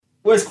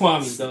Where's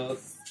Kwame, dog?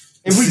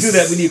 If we do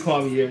that, we need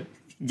Kwame here.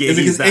 Yeah,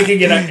 it can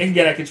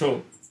get out of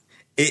control.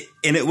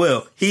 It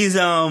will. He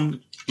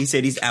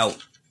said he's out.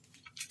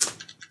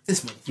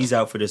 He's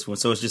out for this one,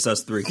 so it's just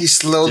us three. He's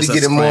slowly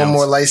getting more and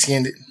more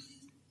light-skinned.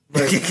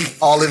 Right.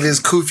 All of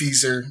his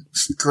koofies are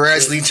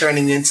gradually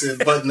turning into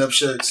button-up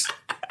shirts.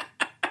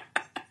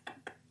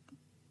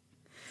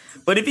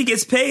 But if he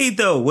gets paid,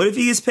 though? What if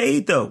he gets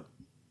paid, though?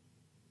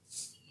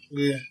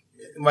 Yeah.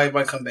 It might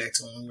come back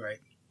to him, right.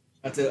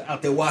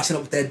 Out there washing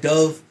up with that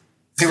Dove.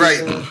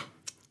 Right.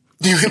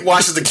 He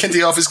washes the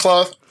kente off his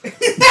cloth.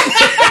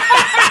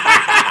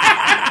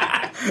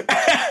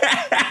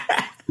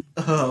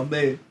 Oh,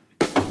 man.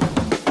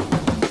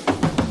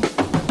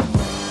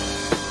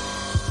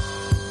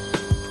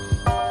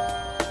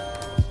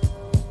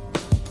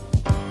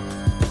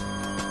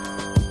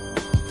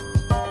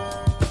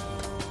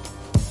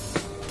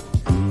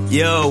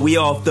 Yo, we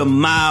off the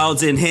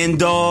Miles and Hen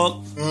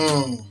Dog.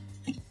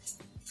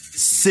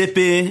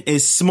 Sipping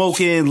and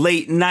smoking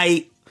late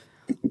night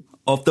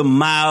off the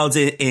Miles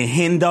and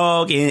Hen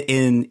Dog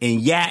and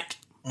Yak.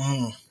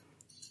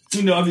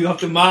 You know I be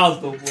off the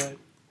Miles though, boy.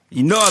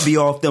 You know I be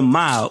off the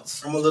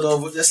Miles.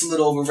 That's a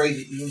little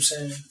overrated, you know what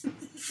I'm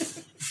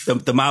saying?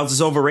 The Miles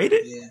is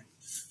overrated? Yeah.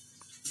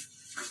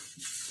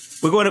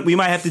 We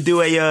might have to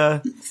do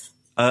a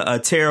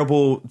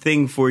terrible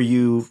thing for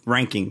you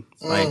ranking.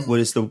 Like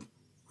what's the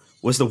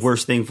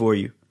worst thing for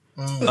you?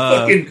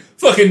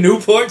 Fucking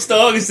Newports,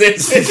 dog.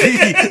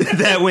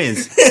 That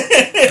wins.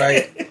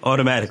 Right.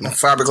 Automatically.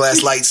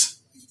 Fiberglass lights.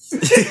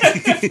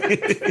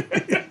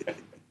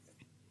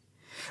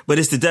 But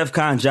it's the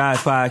DefCon Jive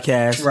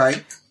podcast.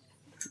 Right.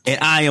 And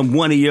I am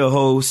one of your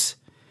hosts,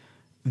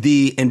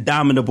 the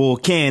Indomitable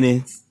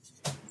Cannon,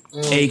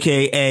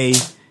 a.k.a.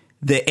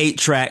 the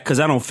 8-track, because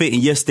I don't fit in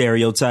your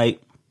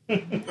stereotype.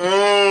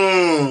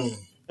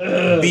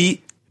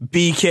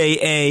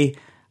 BKA,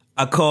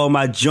 I call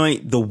my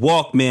joint the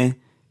Walkman,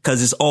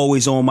 because it's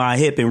always on my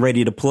hip and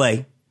ready to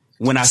play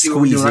when I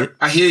squeeze it.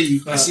 I hear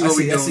you. I see what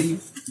we're doing.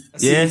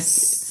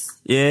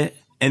 Yeah.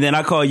 And then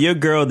I call your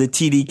girl the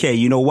TDK.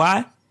 You know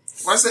why?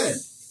 What's that?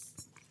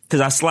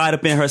 Because I slide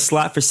up in her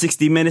slot for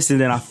 60 minutes and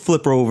then I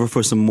flip her over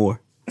for some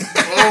more.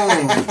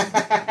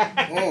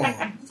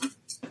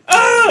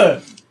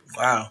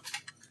 Wow.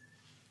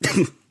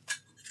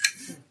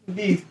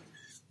 Indeed.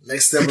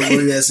 Next step, I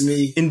believe that's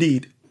me.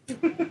 Indeed.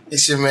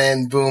 It's your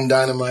man, Boom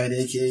Dynamite,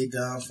 a.k.a.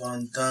 Don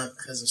Fon Dunk,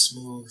 because I'm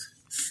smooth.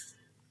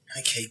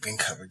 I can't been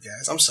covered,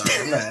 guys. I'm sorry.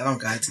 I don't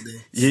got it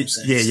today.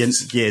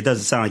 It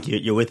doesn't sound like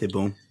you're with it,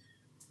 Boom.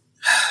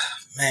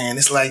 Man,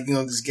 it's like,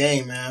 this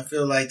game, man. I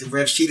feel like the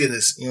refs cheated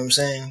us. You know what I'm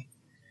saying?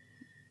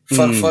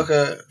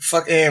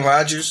 Fuck Aaron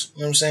Rodgers. You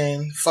know what I'm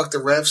saying? Fuck the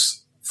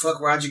refs. Fuck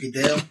Roger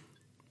Goodell.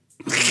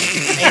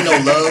 Ain't no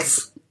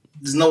love.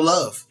 There's no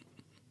love.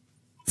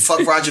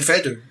 Fuck Roger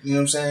Federer. You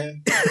know what I'm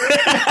saying?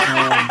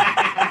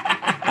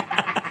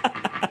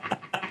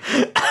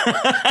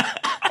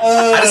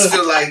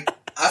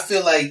 I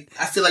feel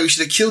like we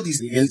should have killed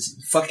these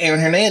niggas. Fuck Aaron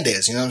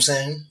Hernandez. You know what I'm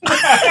saying?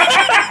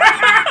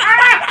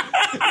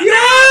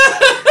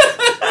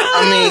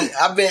 I mean,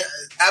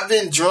 I've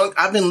been drunk.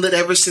 I've been lit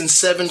ever since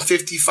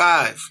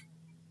 7:55.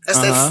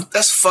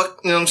 That's fuck.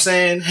 You know what I'm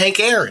saying? Hank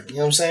Aaron. You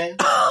know what I'm saying?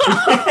 God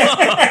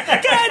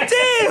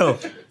damn.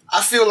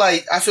 I feel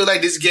like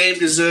this game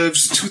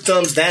deserves 2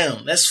 thumbs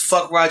down. That's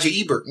fuck Roger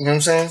Ebert. You know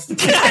what I'm saying?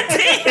 God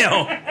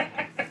damn.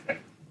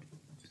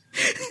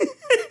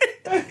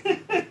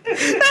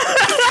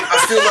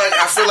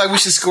 I feel like we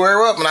should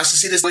square up and I should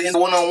see this in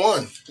 1-on-1. You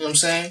know what I'm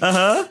saying?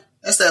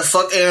 That's that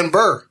fuck Aaron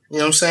Burr. You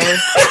know what I'm saying?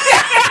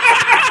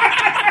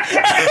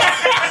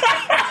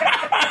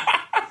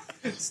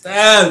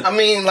 Stop. I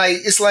mean, like,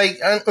 it's like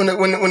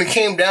when it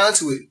came down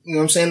to it, you know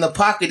what I'm saying? The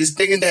pocket is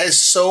big and that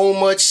has so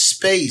much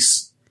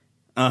space.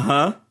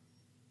 That's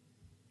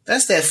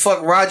that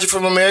fuck Roger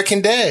from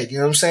American Dad. You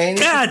know what I'm saying?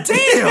 God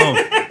damn.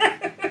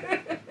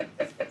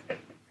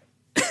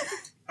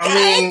 I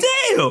mean,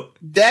 damn.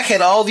 Dak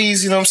had all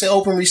these, you know what I'm saying,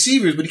 open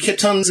receivers, but he kept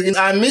telling us again,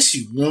 I miss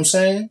you. You know what I'm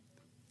saying?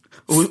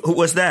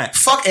 What's that?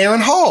 Fuck Aaron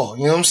Hall.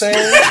 You know what I'm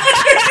saying?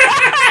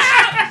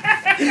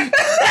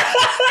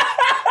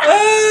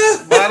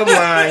 Bottom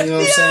line, you know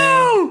what I'm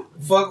saying?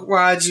 Fuck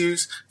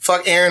Rodgers.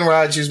 Fuck Aaron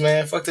Rodgers,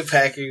 man. Fuck the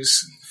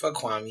Packers. Fuck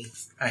Kwame.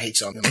 I hate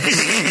y'all.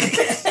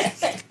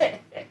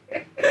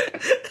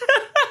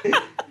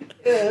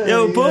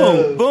 Yo,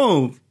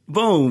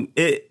 boom.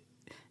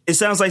 It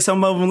sounds like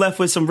some of them left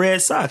with some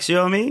red socks. You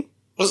know what I mean?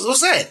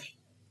 What's that?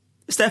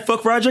 It's that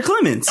fuck Roger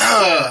Clemens.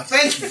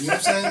 Thank you. You know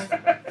what I'm saying?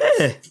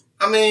 Yeah.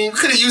 I mean, we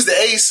could have used the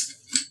ace.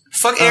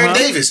 Fuck Aaron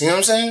Davis. You know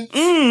what I'm saying?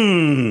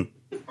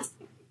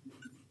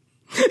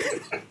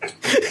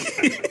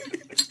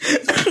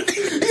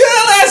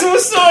 That last one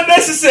was so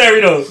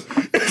unnecessary, though.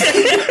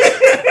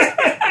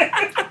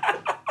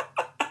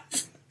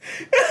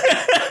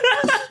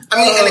 I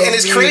mean, and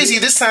it's crazy.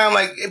 This time,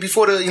 like,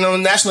 before the,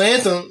 national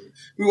anthem,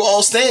 we were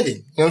all standing.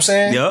 You know what I'm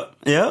saying?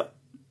 Yep.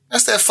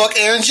 That's that fuck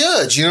Aaron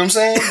Judge. You know what I'm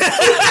saying?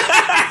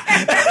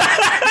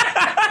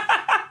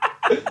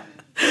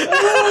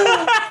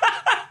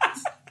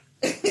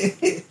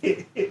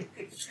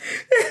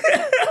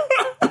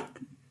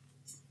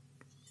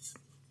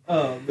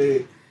 Oh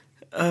man.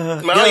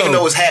 Man, I don't even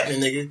know what's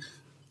happening, nigga.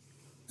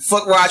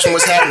 Fuck watching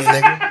what's happening,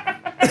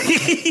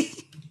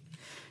 nigga.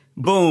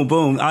 Boom,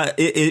 boom.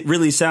 It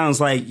really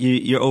sounds like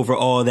you're over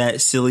all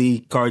that silly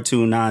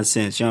cartoon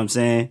nonsense. You know what I'm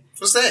saying?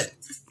 What's that?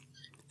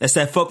 That's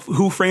that fuck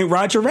Who Framed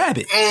Roger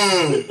Rabbit.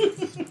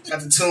 Got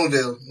the Toonville.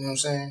 You know what I'm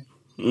saying?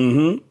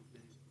 Mm-hmm.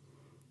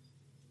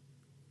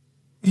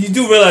 You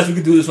do realize we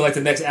could do this for like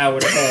the next hour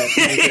and a half.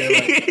 You know what I'm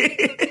saying?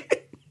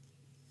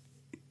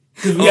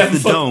 Like, we Off the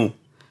dome.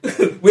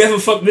 We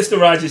haven't fucked Mr.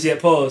 Rogers yet.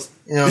 Pause.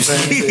 You know what I'm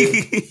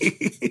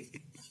saying?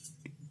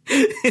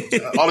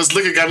 All this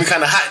liquor got me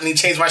kind of hot, and he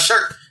changed my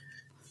shirt.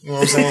 You know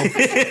what I'm saying?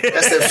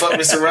 That's that fuck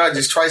Mr.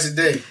 Rogers twice a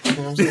day. You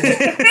know what I'm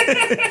saying?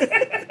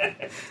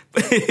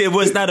 It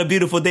was not a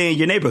beautiful day in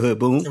your neighborhood,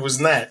 Boom. It was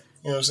not.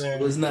 You know what I'm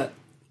saying? It was not.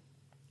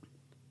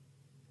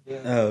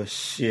 Yeah. Oh,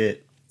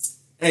 shit.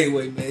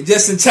 Anyway, man,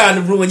 just in time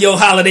to ruin your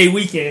holiday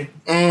weekend.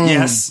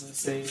 Yes. You know what I'm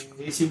saying?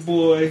 It's your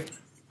boy,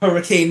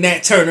 Hurricane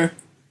Nat Turner.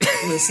 You know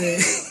what I'm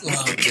saying?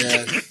 Oh,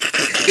 God.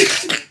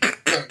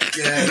 Oh,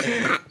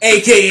 God.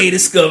 AKA the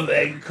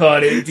Scumbag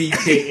Carter,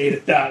 BKA the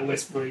Thought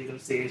Whisperer. You know what I'm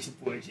saying? It's your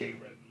boy, J.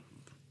 Remy.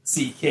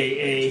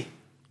 CKA.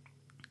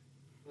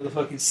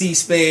 Motherfucking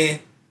C-SPAN.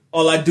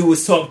 All I do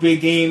is talk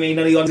big game. Ain't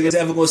none of y'all niggas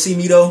ever gonna see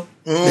me, though.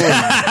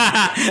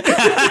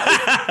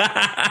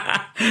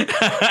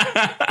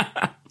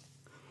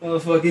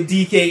 Motherfucking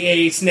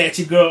DKA, Snatch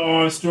Your Girl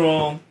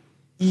Armstrong.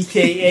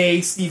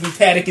 EKA, Stephen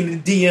Paddock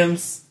in the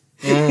DMs.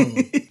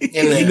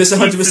 You miss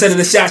 100% of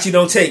the shots you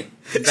don't take.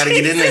 You gotta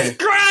get in there.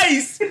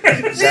 Christ!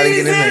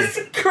 Jesus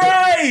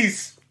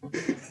Christ!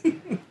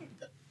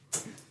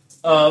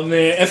 Oh,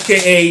 man.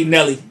 FKA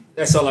Nelly.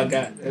 That's all I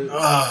got.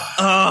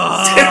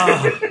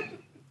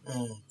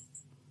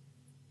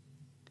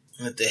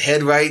 With the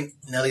head right,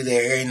 Nelly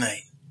there every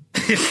night.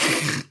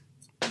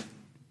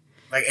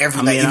 Like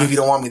every night, even if you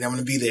don't want me there, I'm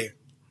gonna be there.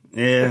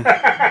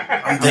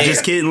 Yeah. I'm there.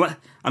 Just kidding.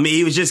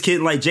 He was just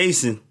kidding like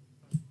Jason.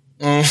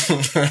 Unless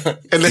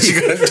you're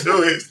gonna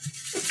do it.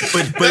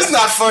 But that's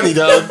not funny,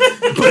 dog.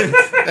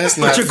 That's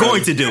not. But you're funny.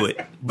 going to do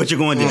it. But you're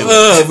going to do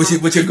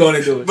it. But you're going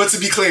to do it. But to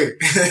be clear,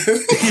 You're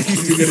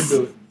going to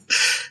do it.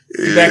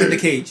 You're back in the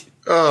cage.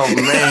 Oh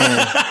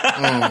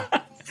man.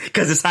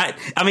 Because it's hot.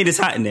 It's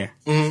hot in there.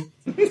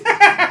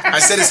 I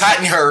said it's hot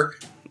in her.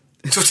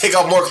 So take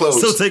off more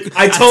clothes.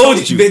 I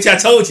told you, bitch. I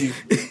told you.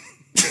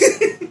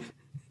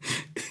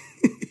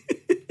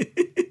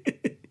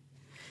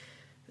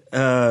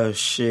 Oh,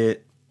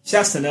 shit.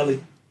 Shouts to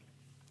Nelly.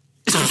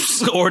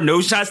 Or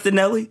no shots to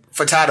Nelly?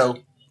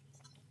 Furtado.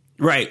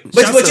 Right.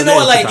 But you know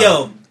what? Like,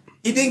 yo,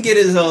 he didn't get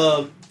his.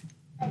 I'm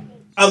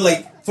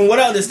like, from what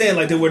I understand,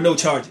 like there were no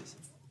charges.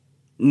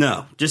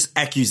 No, just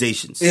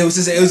accusations. It was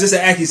just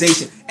an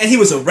accusation, and he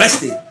was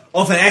arrested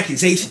off an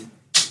accusation.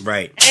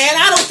 Right. And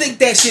I don't think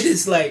that shit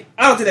is like.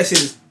 I don't think that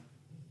shit is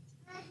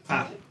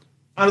popping.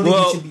 I don't think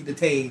he should be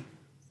detained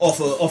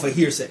off a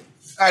hearsay.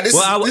 All right,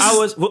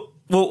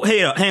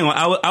 hang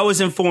on. I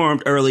was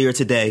informed earlier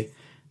today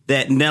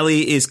that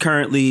Nelly is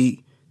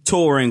currently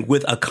touring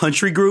with a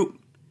country group.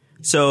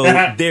 So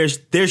there's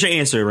your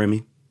answer,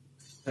 Remy.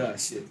 Oh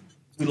shit,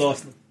 we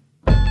lost him.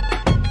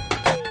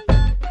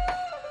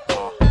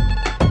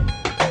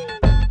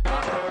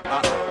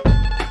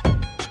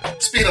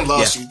 Speaking of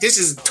lawsuit, this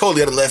is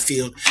totally out of left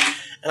field,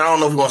 and I don't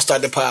know if we're gonna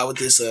start the pod with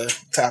this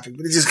topic,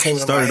 but it just came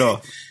to my head.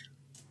 Off.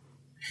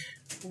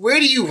 Where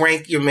do you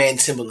rank your man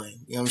Timbaland?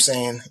 You know what I'm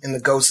saying? In the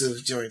ghosts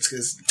of joints,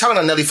 because talking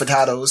about Nelly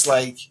Furtado, it's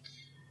like,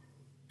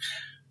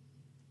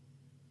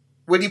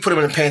 where do you put him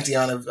in the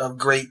pantheon of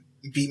great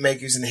beat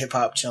makers in the hip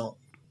hop chunk?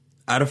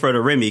 I defer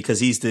to Remy because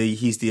he's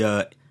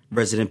the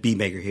resident beat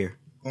maker here.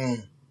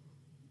 Remy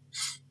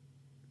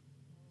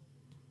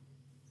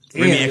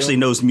actually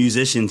knows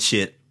musician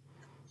shit.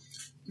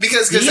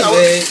 Because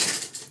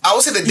I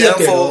would say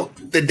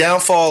the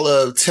downfall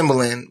of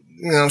Timbaland,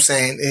 you know what I'm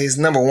saying, is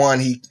number one,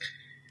 he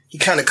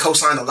kind of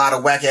co-signed a lot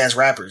of whack ass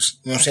rappers.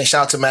 You know what I'm saying?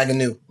 Shout out to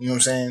Maganu. You know what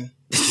I'm saying?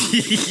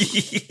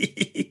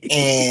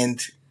 And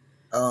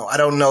I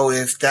don't know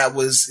if that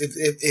was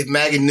if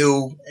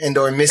Maganu and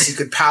or Missy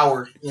could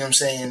power. You know what I'm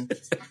saying?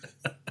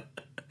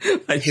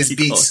 His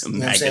beats. You know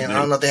what I'm saying? I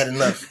don't know if they had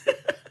enough.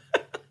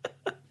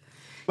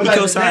 He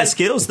co-signed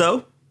skills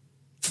though.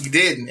 He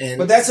did,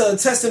 but that's a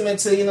testament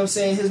to, you know what I'm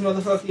saying, his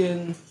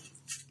motherfucking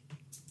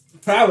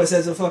prowess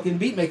as a fucking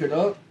beat maker,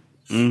 dog.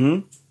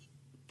 Mm-hmm.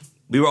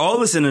 We were all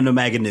listening to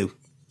Maganu.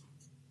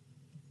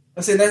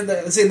 I'm saying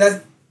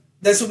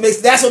that's what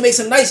makes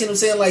him nice. You know what I'm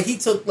saying? Like he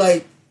took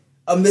like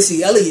a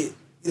Missy Elliott. You know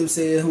what I'm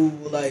saying? Who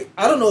like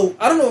I don't know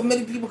if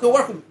many people could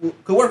work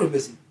with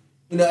Missy.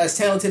 You know, as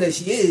talented as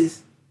she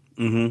is.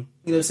 Mm-hmm. You know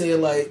what I'm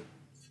saying? Like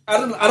I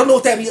don't know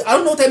what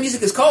that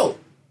music is called.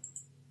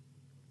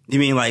 You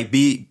mean like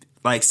be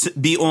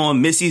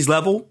on Missy's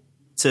level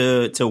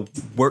to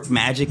work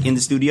magic in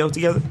the studio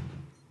together?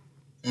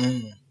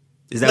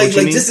 Is that what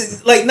you mean?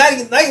 Just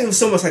not even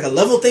so much like a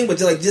level thing, but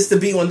just to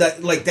be on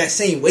that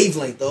same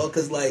wavelength, though.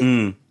 Because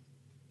I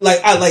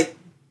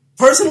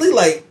personally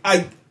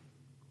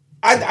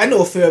I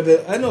know a fair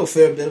bit. I know a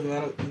fair bit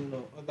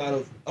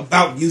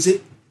about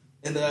music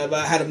and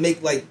about how to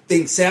make like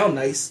things sound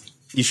nice.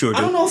 You sure do?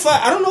 I don't know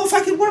if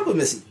I can work with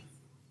Missy.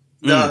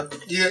 No,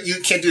 you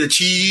can't do the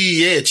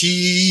chee yeah.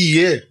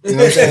 You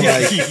know what I'm saying?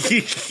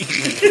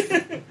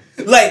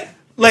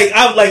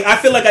 I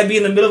feel like I'd be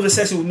in the middle of a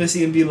session with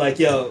Missy and be like,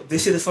 "Yo,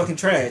 this shit is fucking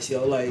trash,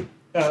 yo." Like,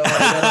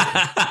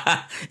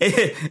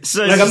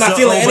 so I'm not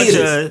feeling any of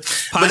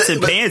this. Pots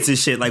and pans and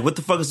shit. Like, what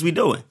the fuck is we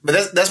doing?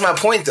 But that's my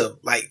point though.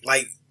 Like,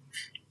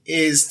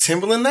 is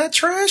Timbaland that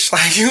trash?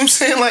 Like, you know what I'm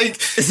saying? Like,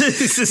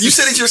 you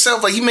said it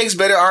yourself. Like, he makes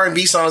better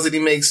R&B songs than he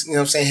makes, you know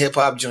what I'm saying, hip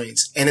hop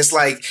joints. And it's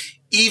like,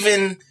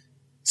 even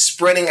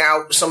spreading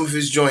out some of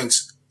his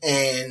joints,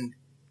 and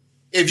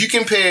if you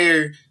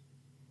compare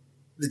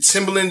the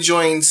Timbaland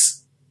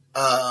joints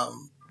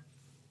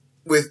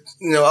with,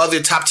 you know,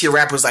 other top tier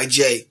rappers like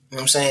Jay, you know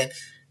what I'm saying?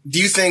 Do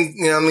you think,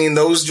 you know what I mean,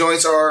 those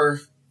joints are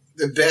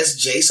the best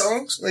Jay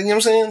songs? Like, you know what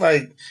I'm saying?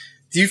 Like,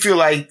 do you feel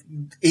like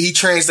he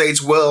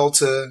translates well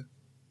to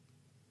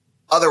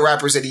other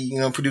rappers that he, you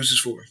know, produces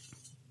for?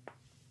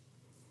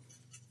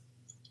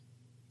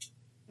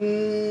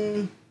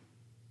 No,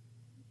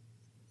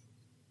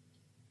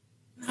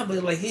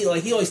 but like he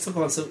always took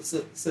on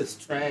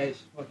such trash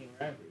fucking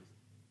rappers.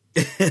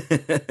 Like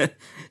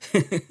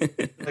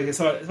it's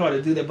hard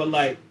to do that, but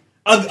like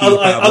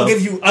I'll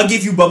give you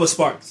Bubba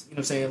Sparks. You know what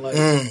I'm saying? Like,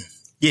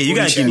 yeah, you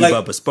gotta give me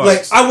Bubba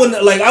Sparks.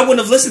 Like I wouldn't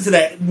have listened to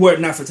that were it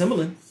not for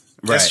Timbaland.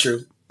 Right. That's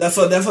true. That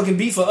fucking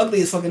beat for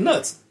Ugly is fucking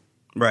nuts.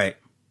 Right.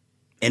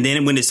 And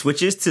then when it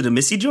switches to the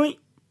Missy joint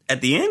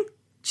at the end,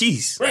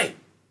 jeez. Right.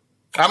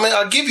 I mean,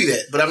 I'll give you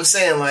that, but I'm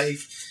saying, like,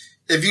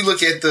 if you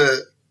look at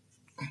the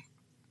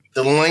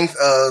length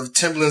of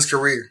Timbaland's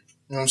career, you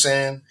know what I'm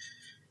saying?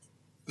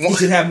 He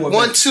should have more.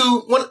 One of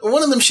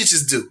them shits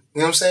is due.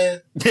 You know what I'm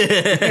saying?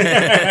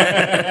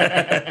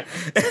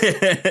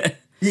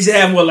 He should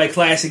have more like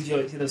classic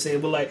joints. You know what I'm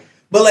saying? But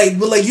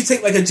like you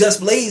take like a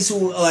Just Blaze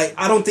who like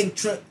I don't think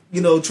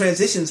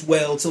transitions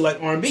well to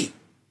like R&B.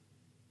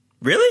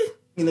 Really?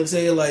 You know what I'm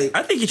saying? Like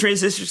I think he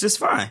transitions just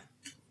fine.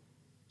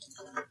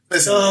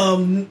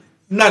 Listen,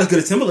 not as good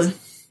as Timbaland.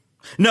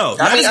 No,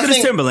 not as good as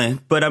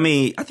Timbaland. But I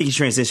mean, I think he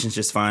transitions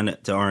just fine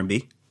to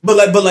R&B. But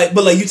like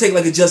you take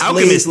like a Just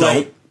Blaze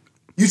like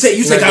you take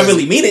I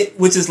Really Mean It,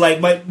 which is like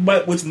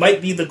which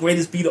might be the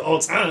greatest beat of all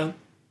time.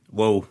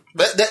 Whoa!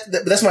 But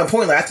that's my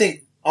point. Like I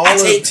think all of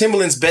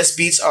Timbaland's best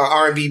beats are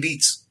R&B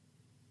beats.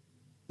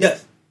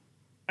 Yes,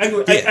 I agree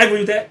with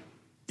that.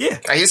 Yeah,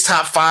 like his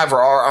top 5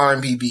 are all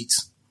R&B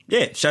beats.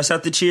 Yeah, shouts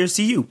out to Cheers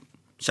to You.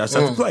 Shouts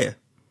out to Player.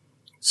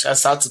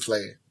 Shouts out to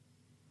Player.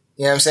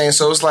 You know what I'm saying?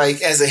 So it's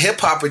like, as a hip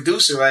hop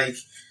producer, like,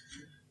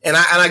 and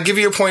I give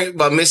you your point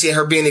about Missy and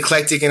her being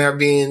eclectic and her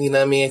being, you know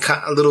what I mean,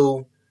 a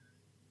little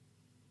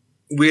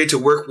weird to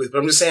work with. But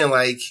I'm just saying,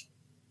 like,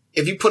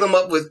 if you put him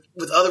up with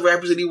other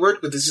rappers that he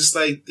worked with, it's just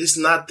like, it's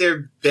not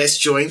their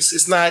best joints.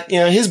 It's not, you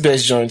know, his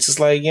best joints. It's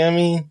like, you know what I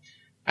mean?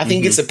 I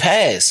think it's a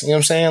pass. You know what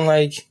I'm saying?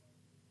 Like,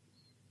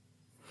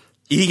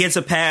 he gets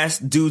a pass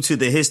due to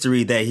the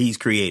history that he's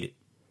created.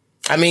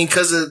 I mean,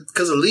 because of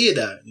Leah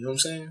died. You know what I'm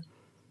saying?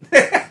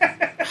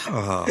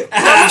 Oh.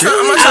 I'm not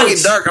trying to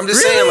get dark. I'm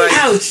just saying, like,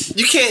 Ouch.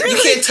 you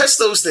can't touch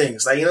those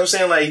things. Like, you know what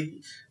I'm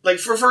saying? Like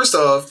first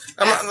off,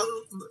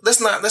 let's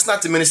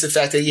not diminish the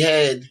fact that he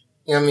had,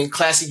 you know what I mean,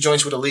 classic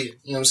joints with Aaliyah. You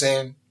know what I'm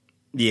saying?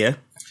 Yeah.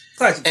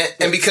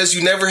 And because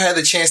you never had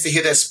the chance to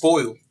hear that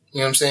spoil. You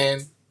know what I'm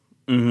saying?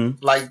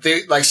 Mm-hmm.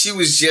 Like she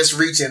was just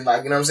reaching,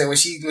 like, you know what I'm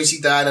saying? When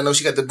she died, I know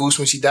she got the boost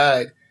when she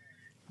died,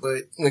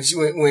 but when she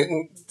went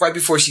right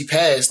before she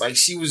passed, like,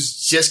 she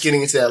was just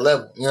getting into that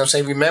level. You know what I'm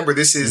saying? Remember,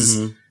 this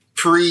is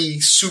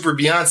pre-super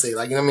Beyonce.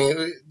 Like, you know what I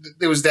mean?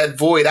 There was that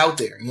void out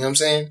there. You know what I'm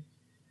saying?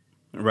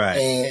 Right.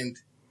 And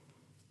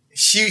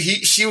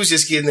she was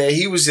just getting there.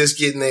 He was just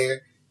getting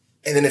there,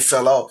 and then it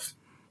fell off.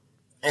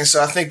 And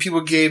so I think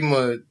people gave him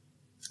a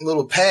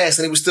little pass,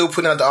 and he was still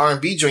putting out the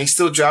R&B joint. He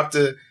still dropped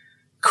the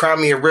Cry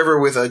Me a River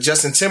with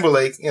Justin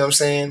Timberlake. You know what I'm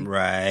saying?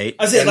 Right.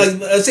 I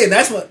said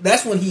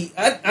that's when he.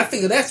 I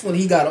figure that's when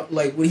he got,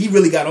 like, when he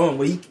really got on,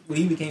 when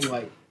he became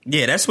like.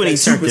 Yeah, that's when like,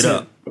 he turned it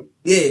up.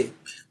 Yeah.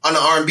 On the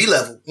R&B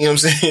level, you know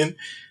what I'm saying?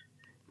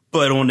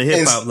 But on the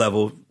hip hop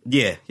level,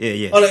 yeah.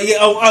 All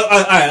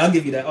right, I'll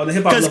give you that. On the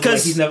hip hop level,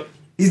 like,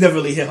 he's never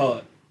really hit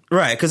hard.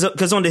 Right,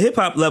 because on the hip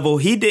hop level,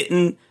 he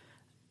didn't.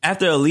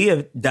 After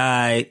Aaliyah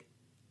died,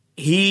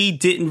 he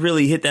didn't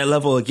really hit that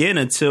level again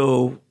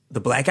until the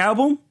Black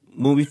Album,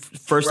 when we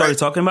first started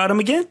talking about him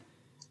again.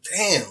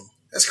 Damn,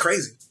 that's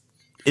crazy.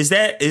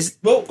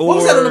 What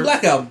was that on the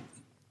Black Album?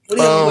 What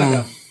do you have on the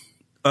Black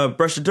Album?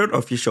 Brush the dirt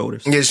off your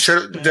shoulders. Yeah,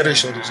 dirt off your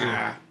shoulders.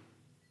 Yeah.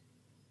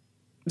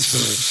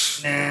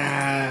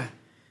 Nah.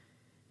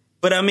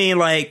 But I mean,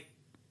 like,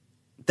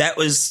 that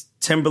was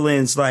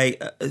Timbaland's,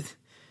 like,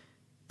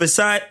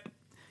 beside.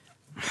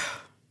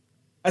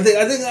 I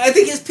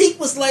think his peak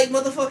was like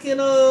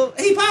motherfucking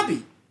Hey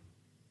Poppy.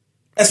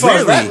 As far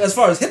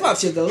as hip hop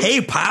shit goes.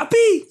 Hey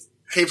Poppy?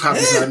 Hip Hop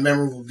is not a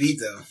memorable beat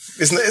though.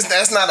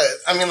 That's not a.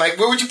 I mean, like,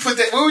 where would you put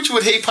that? Where would you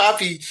put Hip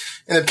Hoppy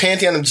in the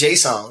pantheon of J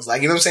songs?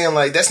 Like, you know what I'm saying?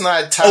 Like, that's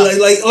not top.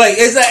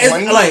 It's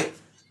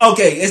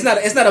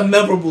not a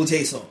memorable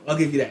J song. I'll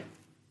give you that.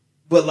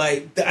 But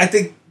like, I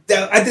think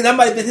that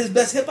might have been his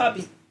best hip hop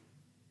beat.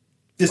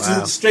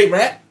 Just straight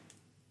rap.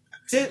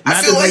 Shit.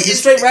 I feel like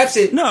straight rap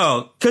shit.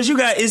 No, because you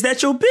got Is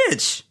That Your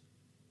Bitch?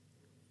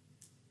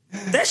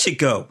 That should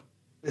go.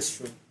 That's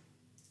true.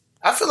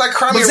 I feel like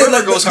Cry Me a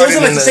River goes harder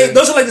than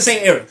those are like the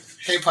same era.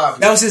 Hip hop.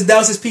 That was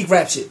his peak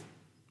rap shit.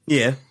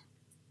 Yeah.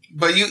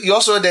 But you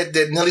also had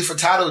that Nelly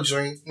Furtado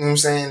joint, you know what I'm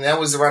saying? That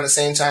was around the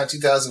same time,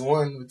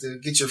 2001, with the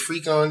Get Your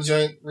Freak On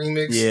joint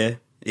remix.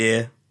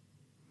 Yeah.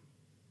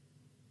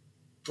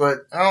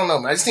 But I don't know,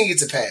 man. I just think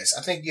it's a pass.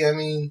 I think,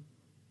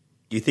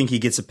 You think he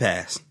gets a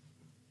pass?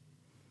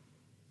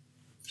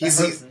 He's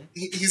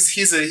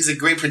a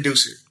great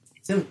producer.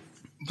 Tim.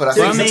 But I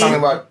think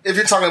if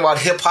you're talking about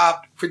hip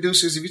hop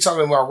producers, if you're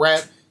talking about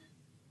rap,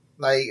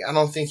 like, I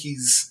don't think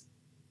he's,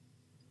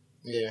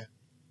 yeah.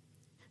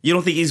 You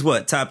don't think he's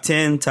what? Top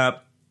 10,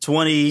 top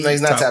 20? No,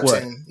 he's not top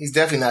what? 10. He's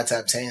definitely not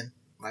top 10.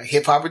 Like,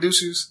 hip hop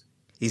producers?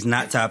 He's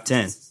not top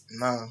 10.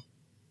 No.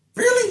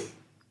 Really?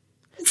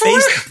 Based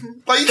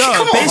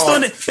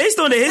on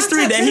the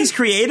history that he's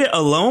created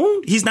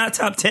alone, he's not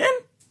top 10?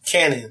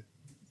 Canon.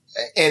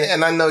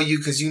 And I know you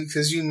because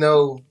you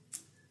know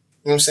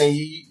what I'm saying?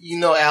 You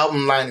know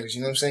album liners,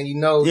 you know what I'm saying? You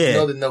know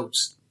the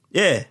notes.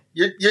 Yeah.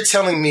 You're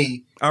telling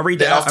me I'll read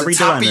that that off the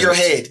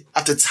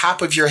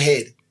top of your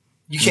head,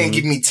 you can't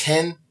give me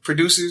 10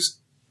 producers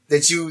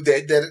that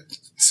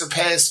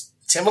surpass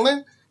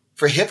Timbaland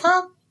for hip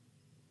hop?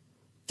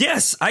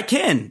 Yes, I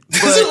can. But,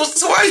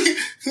 so why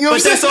you know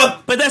what I'm saying?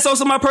 But that's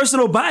also my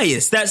personal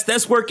bias.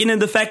 That's working in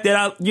the fact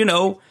that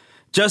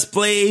Just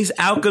Blaze,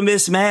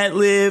 Alchemist,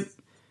 Madlib,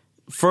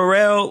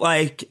 Pharrell,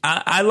 like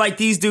I like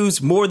these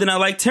dudes more than I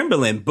like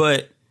Timbaland,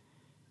 but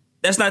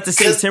that's not to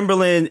say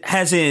Timbaland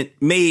hasn't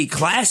made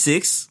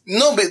classics.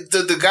 No, but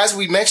the guys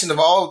we mentioned have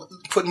all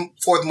put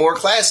forth more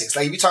classics.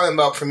 Like if you're talking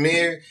about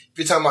Premier, if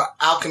you're talking about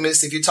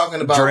Alchemist, if you're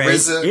talking about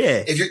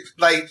RZA, if you're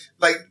like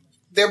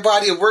their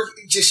body of work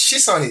just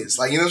shits on his.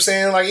 Like, you know what I'm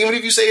saying? Like, even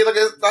if you say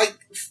like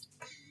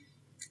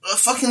a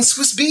fucking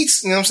Swiss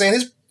Beats, you know what I'm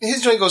saying?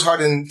 His joint goes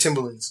harder than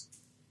Timbaland's.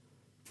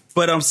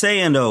 But I'm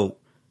saying though,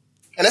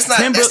 and that's not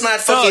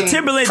fucking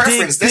Timbaland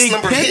preference. Did that's big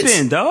number of hits.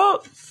 Pimpin',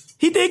 dog.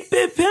 He did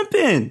big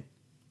pimpin'.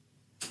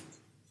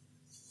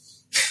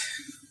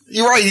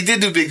 You're right. He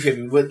did do big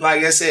pimpin', but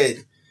like I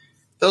said,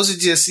 those are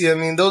just, you know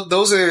what I mean?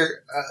 Those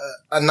are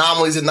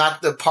anomalies and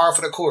not the par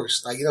for the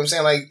course. Like, you know what I'm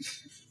saying? Like,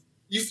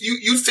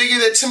 you figure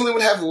that Timbaland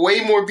would have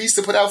way more beats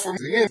to put out for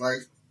me. Like,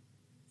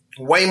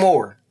 way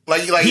more.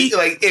 Like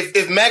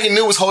if Maggie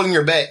New was holding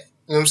your back,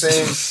 you know what I'm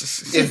saying?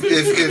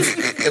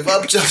 if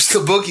Up Jumps the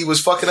Boogie was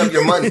fucking up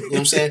your money, you know what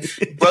I'm saying?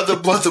 Brother,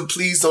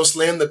 please don't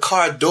slam the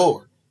car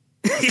door.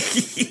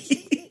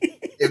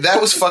 If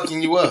that was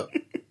fucking you up.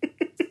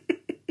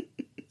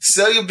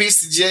 Sell your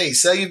beats to Jay.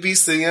 Sell your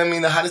beats to, you know what I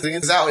mean, the hottest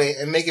things out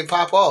and make it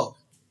pop off.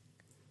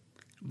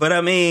 But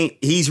I mean,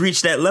 he's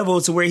reached that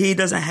level to where he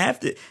doesn't have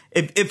to.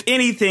 If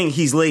anything,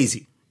 he's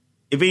lazy.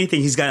 If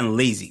anything, he's gotten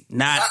lazy.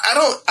 I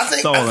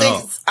think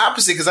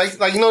opposite, because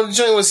the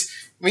joint was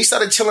when he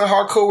started chilling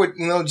hardcore with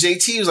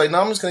JT. He was like,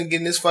 no, I'm just gonna get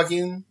in this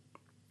fucking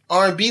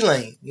R&B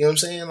lane. You know what I'm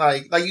saying?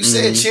 Like you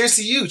said, cheers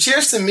to you,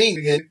 cheers to me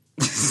again.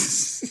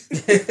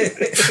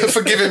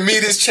 For giving me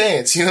this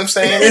chance, you know what I'm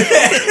saying?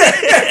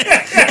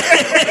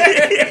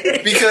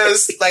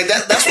 Because like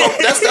that's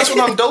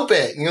what I'm dope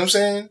at, you know what I'm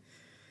saying?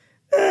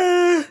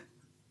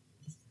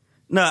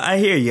 No, I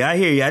hear you.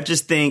 I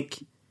just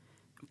think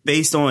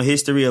based on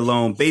history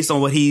alone, based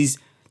on how he's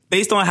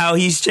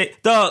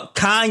dog,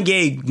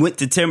 Kanye went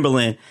to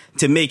Timbaland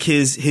to make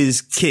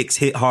his kicks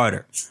hit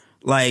harder.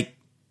 Like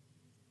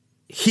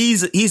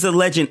he's a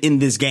legend in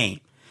this game.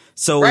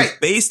 So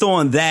based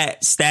on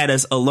that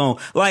status alone,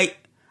 like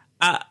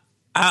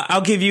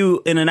I'll give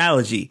you an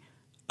analogy.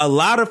 A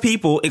lot of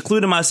people,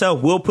 including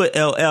myself, will put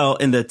LL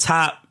in the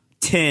top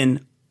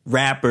 10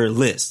 rapper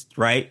list,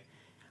 right?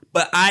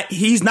 But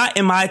he's not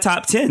in my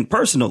top 10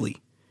 personally.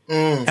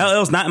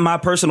 LL's not in my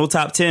personal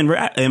top 10.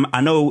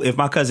 I know if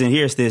my cousin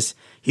hears this,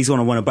 he's going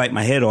to want to bite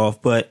my head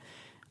off, but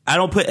I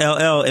don't put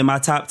LL in my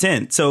top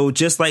 10. So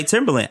just like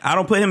Timbaland, I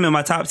don't put him in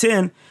my top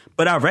 10,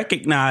 but I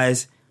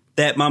recognize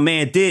that my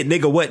man did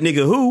nigga what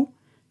nigga who,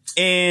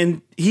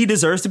 and he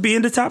deserves to be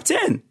in the top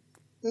 10.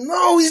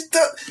 No,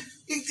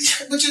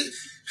 but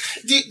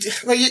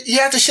you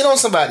have to shit on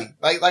somebody.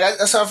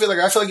 That's how I feel like.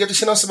 I feel like you have to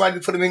shit on somebody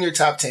to put them in your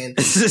top 10. And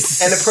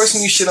the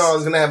person you shit on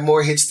is going to have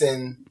more hits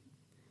than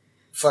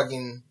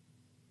fucking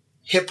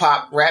hip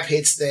hop rap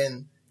hits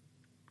than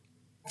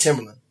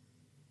Timbaland.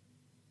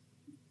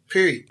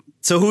 Period.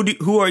 So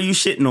who are you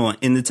shitting on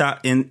in the top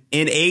in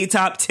a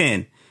top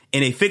 10,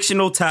 in a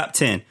fictional top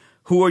 10?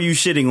 Who are you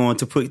shitting on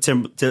to put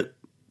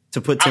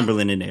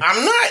Timbaland in there?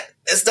 I'm not.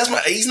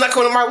 He's not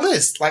coming on my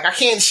list. Like, I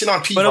can't shit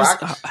on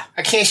P-Rock.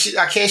 I can't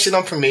shit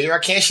on Premier. I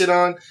can't shit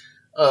on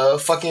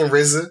fucking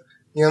RZA. You know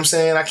what I'm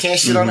saying? I can't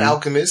shit on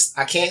Alchemist.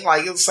 I can't,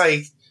 like, it's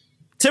like,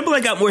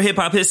 Timberlake got more hip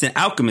hop hits than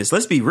Alchemist.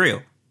 Let's be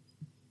real.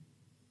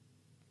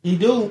 He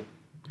do.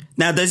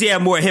 Now, does he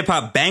have more hip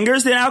hop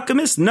bangers than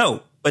Alchemist?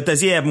 No, but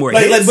does he have more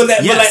hits? But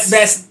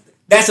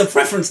that's a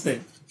preference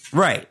thing,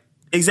 right?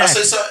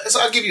 Exactly. So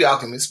I'll give you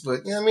Alchemist,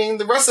 but you know what I mean.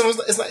 The rest of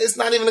them, it's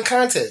not even a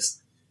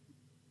contest.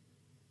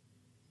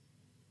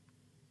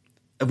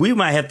 We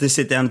might have to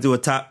sit down and do a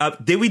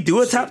top. Did we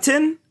do a top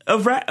 10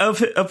 of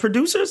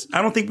producers?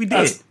 I don't think we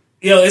did.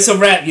 It's a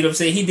rap. You know what I'm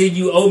saying? He did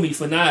 "You Owe Me"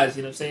 for Nas.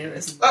 You know what I'm saying?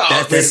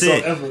 That's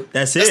it. Ever.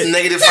 That's it.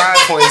 Negative 5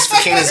 points for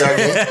Keenan's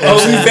argument.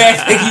 Owe me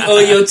back like you owe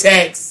your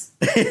tax.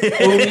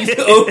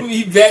 owe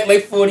me back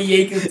like 40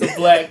 acres to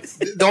blacks.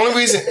 The only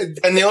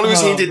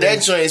reason he did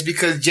that joint is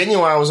because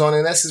Genuine was on it.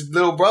 And that's his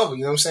little brother.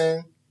 You know what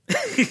I'm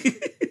saying?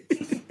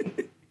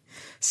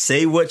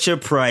 Say what's your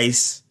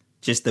price,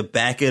 just to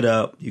back it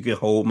up. You can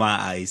hold my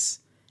ice.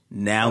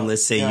 Now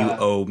let's say you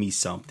owe me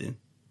something.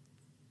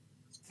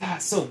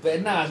 God, so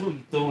bad. Nas, what are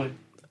you doing?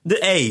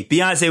 Hey,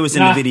 Beyonce was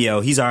in the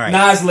video. He's all right.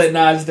 Nas let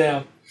Nas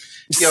down.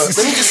 Yo, let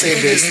me just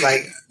say this.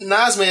 Like,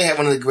 Nas may have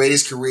one of the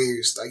greatest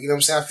careers. Like, you know what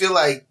I'm saying? I feel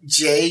like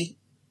Jay,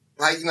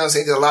 like, you know what I'm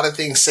saying, did a lot of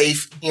things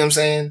safe. You know what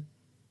I'm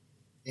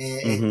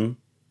saying?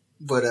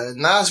 But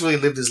Nas really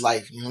lived his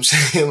life. You know what I'm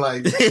saying?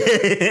 Like,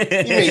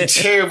 he made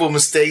terrible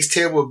mistakes,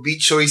 terrible beat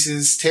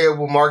choices,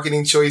 terrible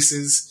marketing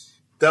choices,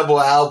 double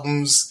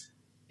albums,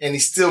 and he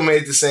still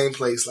made the same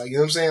place. Like, you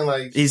know what I'm saying?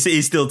 Like,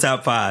 he's still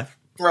top 5,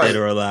 right? Dead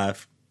or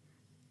alive.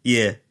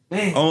 Yeah.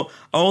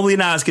 Only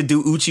Nas could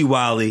do Uchi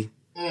Wally.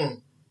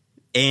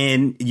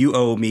 And You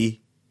Owe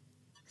Me.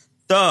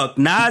 Thug,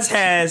 Nas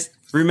has...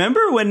 Remember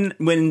when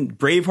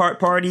Braveheart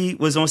Party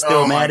was on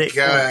Stillmatic?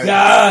 Oh, my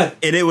God.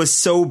 And it was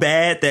so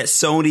bad that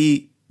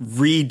Sony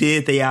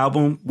redid the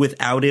album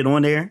without it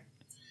on there?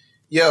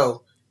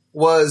 Yo,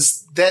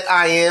 was that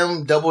I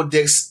Am double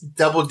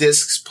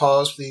discs,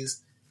 pause,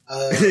 please,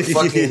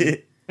 fucking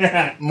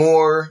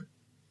more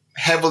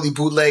heavily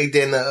bootlegged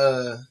than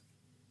the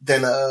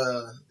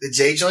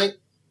J joint?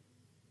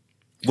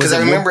 Because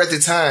I remember at the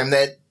time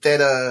that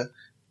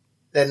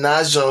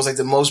Nas joint was like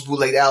the most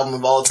bootlegged album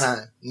of all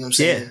time. You know what I'm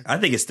saying? Yeah, I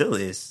think it still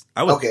is.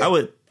 I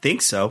would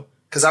think so.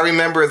 Because I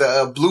remember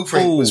the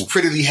Blueprint was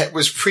pretty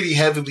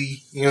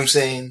heavily. You know what I'm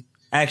saying?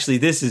 Actually,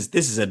 this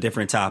is a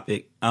different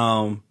topic.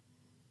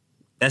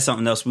 That's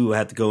something else we will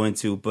have to go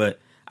into. But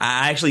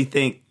I actually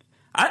think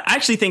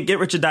Get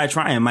Rich or Die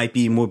Trying might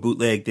be more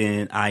bootleg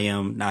than I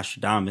Am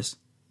Nostradamus.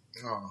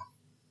 Oh.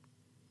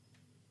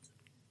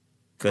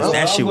 Because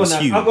that shit was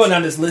huge. I'm going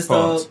down this list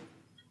of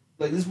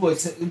like this boy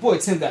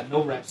Tim got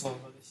no rap songs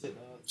on this shit.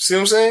 See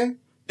what I'm saying?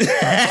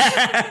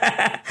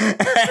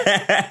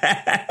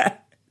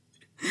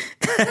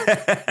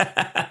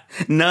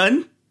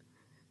 None.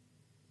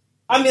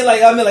 I mean, like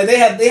they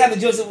have the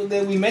jokes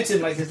that we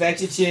mentioned, like his that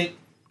shit,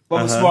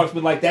 Bubba Sparks,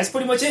 but like that's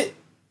pretty much it.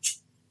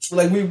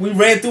 Like we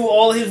ran through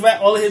all of his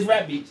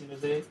rap beats. You know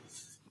what I'm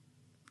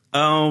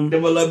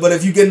saying? But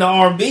if you get into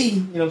R&B, you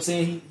know what I'm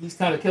saying, he's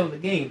kind of killing the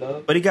game,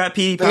 dog. But he got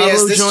P.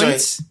 Pablo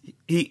joints.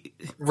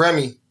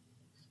 Remy.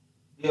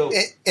 Yo.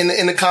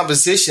 In the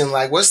composition,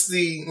 like what's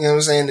the, you know what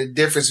I'm saying, the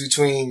difference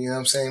between, you know what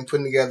I'm saying,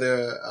 putting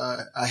together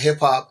a hip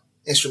hop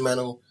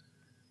instrumental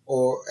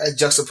or as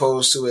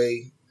juxtaposed to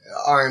a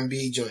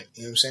R&B joint,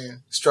 you know what I'm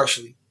saying,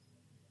 structurally?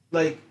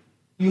 Like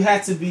you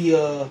have to be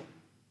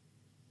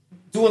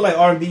doing like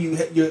R&B,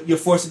 you're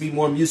forced to be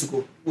more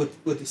musical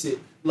with the shit.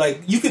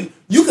 Like you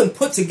can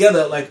put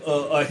together like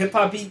a hip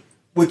hop beat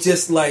with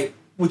just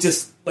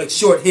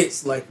short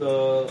hits like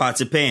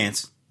Pots and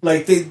Pans.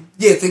 Like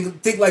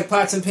think like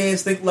Pots and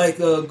Pans, think like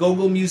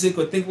go-go music,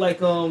 or think like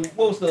what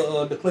was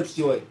the Clips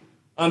joint?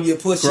 I'm Your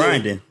Push.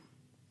 Grinding.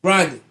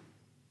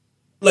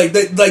 Like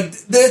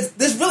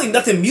there's really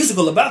nothing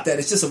musical about that.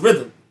 It's just a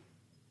rhythm.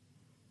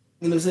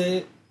 You know what I'm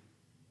saying?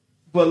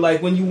 But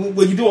like when you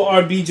do an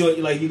R&B joint,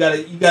 like you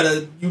gotta do,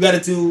 you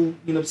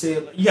know what I'm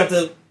saying? You have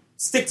to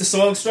stick to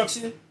song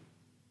structure.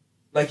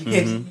 Like you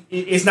can't.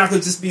 It's not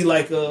gonna just be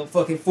like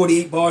fucking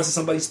 48 bars of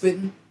somebody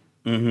spitting.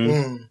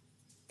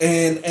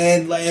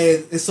 And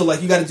so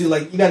like you gotta do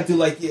like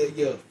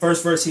your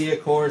first verse here,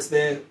 chorus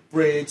there,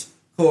 bridge,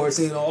 chorus,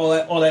 you know,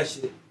 all that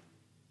shit.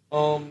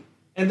 And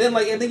then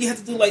you have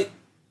to do like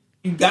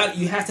you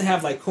have to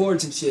have like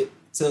chords and shit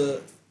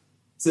to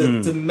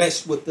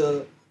mesh with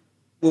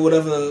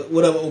whatever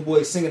old boy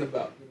is singing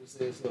about. You know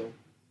what I'm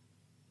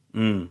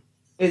saying?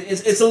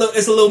 So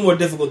it's a little more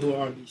difficult doing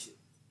R&B shit.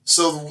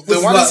 So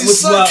then why does he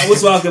suck?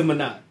 What's why I'll give him a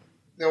nod?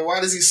 Then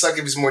why does he suck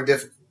if it's more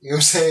difficult? You know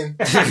what I'm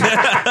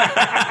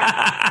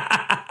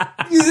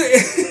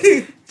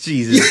saying?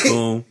 Jesus,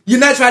 boom. You're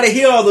not trying to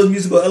hear all those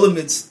musical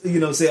elements, you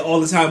know, say all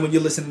the time when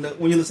you're listening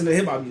to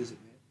hip hop music,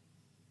 man.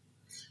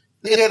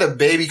 They had a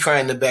baby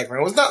crying in the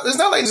background. It's not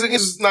like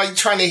it's not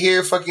trying to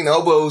hear fucking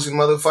oboes and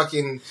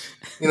motherfucking,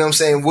 you know what I'm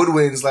saying,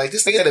 woodwinds. Like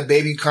this nigga had a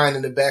baby crying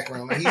in the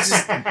background. Like he's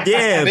just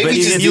maybe but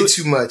he just did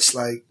too much.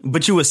 Like,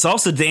 but you were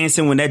salsa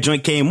dancing when that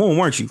joint came on,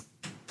 weren't you?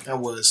 I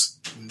was.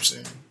 You know what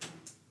I'm saying.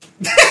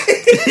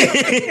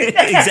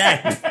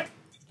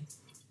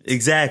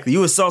 Exactly. You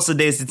were salsa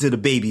dancing to the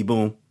baby,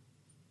 boom.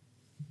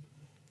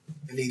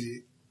 I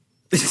needed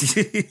it.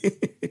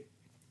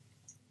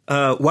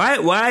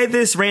 Why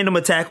this random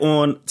attack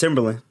on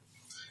Timberland?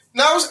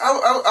 No,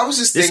 I was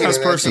just thinking. This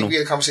sounds personal. I think we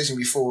had a conversation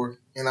before,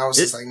 and I was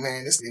just like,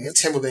 man, this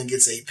Timberland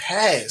gets a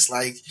pass.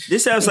 Like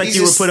this sounds like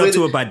you were put up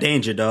to it by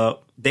Danger,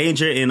 dog.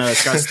 Danger and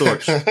Scott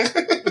Storch.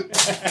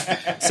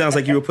 Sounds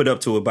like you were put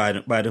up to it by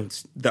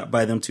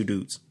them two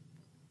dudes.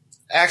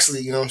 Actually,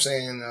 you know what I'm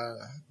saying? I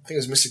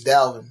think it was Mr.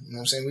 Dalvin. You know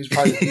what I'm saying? We was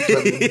probably in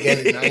the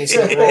beginning. I ain't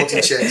seen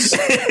royalty checks.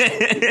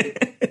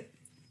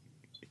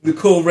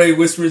 Nicole Ray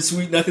whispering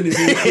sweet nothing is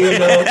in the ear,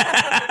 though.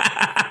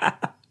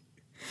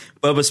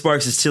 Bubba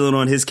Sparks is chilling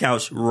on his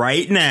couch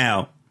right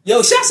now.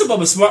 Yo, shout out to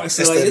Bubba Sparks.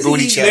 That's like, that isn't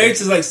booty he chat. married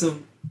to like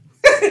some?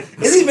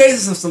 Is he married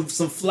to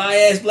some fly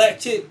ass black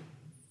chick?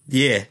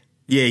 Yeah,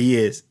 he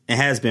is, and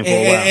has been for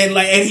a while.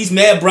 And he's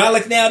mad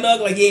brolic now,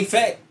 dog. Like he ain't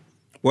fat.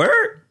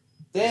 Word?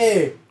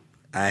 Damn.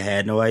 I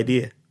had no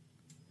idea.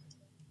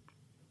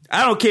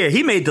 I don't care.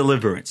 He made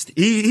Deliverance.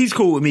 He's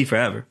cool with me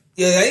forever.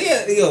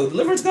 Yeah. Yo,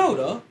 Deliverance go,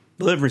 dog.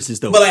 Deliverance is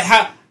dope. But like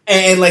how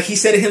and like he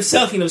said it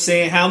himself. You know what I'm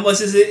saying? How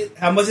much is it?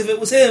 How much of it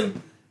was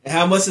him? And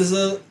how much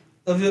of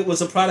it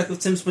was a product of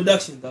Tim's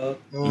production, dog?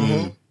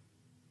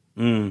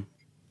 Mm-hmm.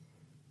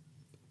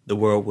 The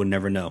world will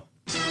never know.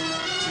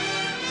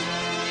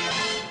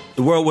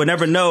 The world will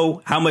never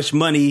know how much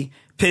money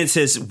Pence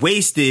has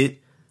wasted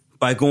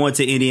by going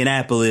to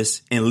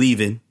Indianapolis and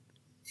leaving.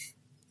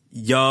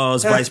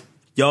 Y'all's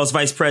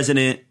vice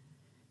president.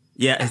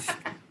 Yeah,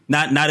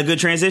 not a good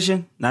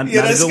transition. Not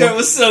that skirt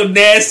was so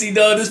nasty,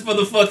 dog. This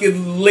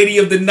motherfucking Lady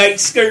of the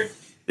Night skirt.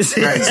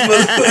 Right.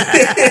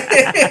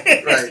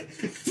 Right.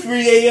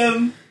 3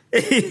 a.m.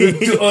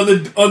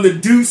 on the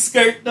dew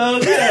skirt,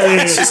 dog.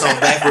 It's just on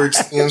backwards.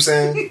 You know what I'm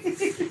saying?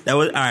 That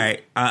was all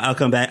right. I'll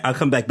come back. I'll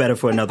come back better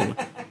for another one.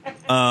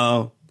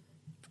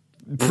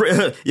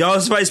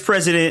 Y'all's vice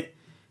president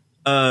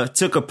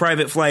took a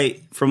private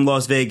flight from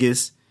Las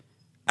Vegas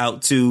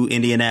out to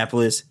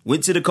Indianapolis.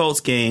 Went to the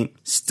Colts game.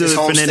 Stood His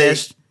for home the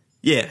state.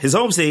 his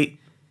home state.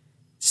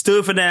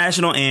 Stood for the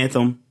national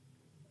anthem.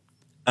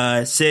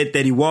 Said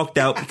that he walked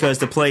out because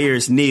the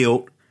players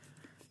kneeled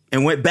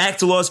and went back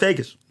to Las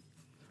Vegas.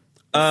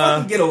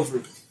 Fucking get over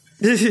it.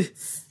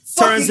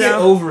 Turns Get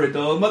out, over it,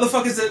 dog.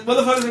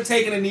 Motherfuckers are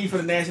taking a knee for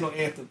the national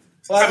anthem.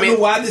 Well, I don't know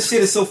why this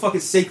shit is so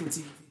fucking sacred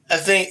to you. I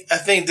think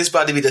this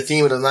about to be the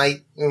theme of the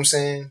night. You know what I'm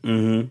saying?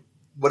 mm-hmm.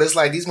 But it's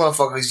like these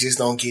motherfuckers just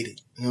don't get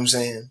it. You know what I'm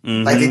saying?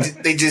 Mm-hmm.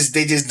 Like they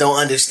just don't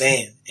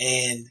understand.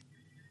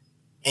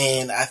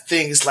 And I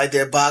think it's like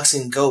they're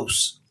boxing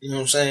ghosts. You know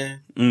what I'm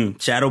saying?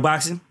 Shadow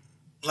boxing.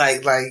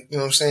 Like you know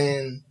what I'm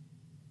saying?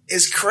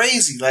 It's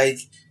crazy. Like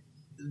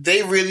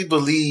they really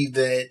believe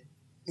that,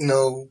 you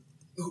know,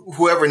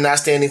 whoever not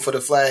standing for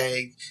the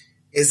flag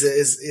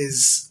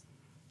is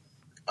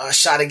a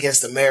shot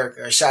against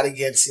America, a shot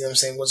against, you know what I'm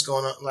saying, what's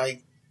going on.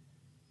 Like,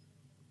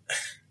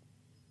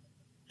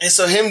 and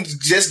so him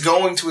just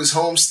going to his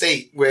home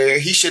state where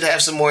he should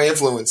have some more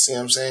influence, you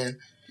know what I'm saying?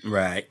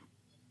 Right.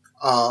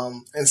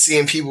 And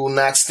seeing people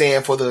not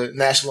stand for the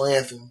national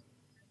anthem.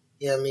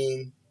 You know what I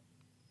mean?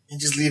 And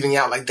just leaving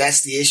out, like,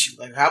 that's the issue.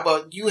 Like, how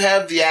about you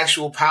have the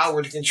actual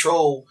power to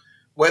control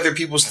whether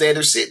people stand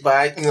or sit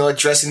by, you know,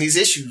 addressing these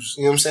issues.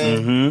 You know what I'm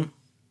saying? Mm-hmm.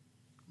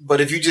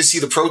 But if you just see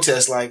the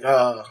protests, like,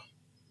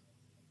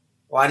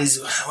 why these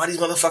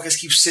motherfuckers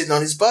keep sitting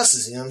on these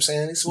buses? You know what I'm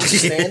saying? They're supposed to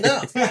stand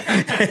up. Like,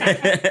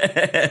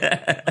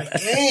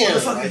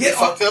 damn, like, get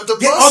fucking up the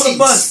get bus on the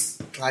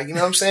bus. Like, you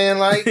know what I'm saying?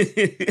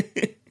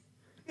 Like,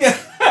 Yeah,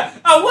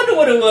 I wonder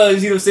what it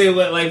was. You know what I'm saying?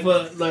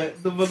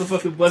 Like the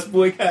motherfucking bus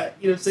boycott.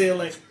 You know what I'm saying?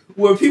 Like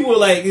where people were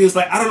like, it was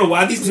like, I don't know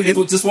why these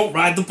people just won't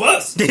ride the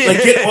bus. Like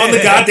get on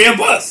the goddamn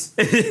bus.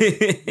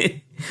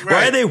 Right.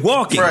 Why are they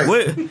walking? Right.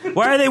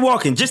 Why are they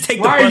walking? Just take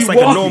the Why are bus you like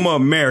walking? a normal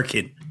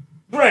American.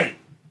 Right.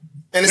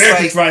 and it's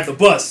Americans like, ride the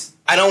bus.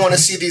 I don't want to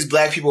see these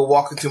black people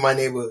walking through my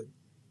neighborhood.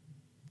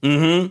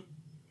 Mm-hmm.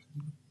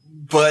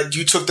 But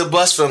you took the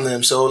bus from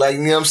them, so like,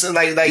 you know what I'm saying?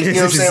 Like you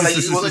know what I'm saying?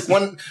 Like,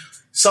 well,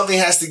 something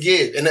has to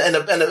give, and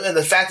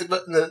the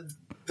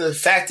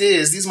fact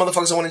is these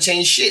motherfuckers don't want to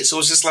change shit. So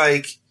it's just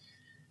like,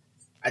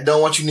 I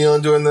don't want you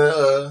kneeling during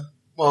the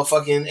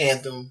motherfucking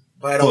anthem,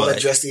 but I don't want to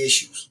address the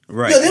issues.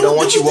 Right. I don't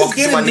want you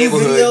walking through my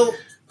neighborhood,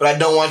 but I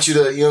don't want you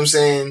to, you know what I'm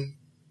saying,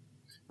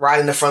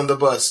 ride in the front of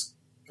the bus.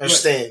 Or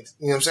stand,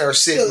 you know what I'm saying, or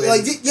sit.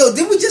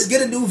 Did we just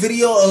get a new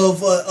video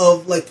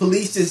of like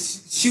police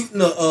just shooting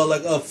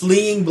a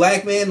fleeing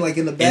black man like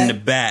in the back? In the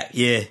back,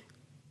 yeah. You know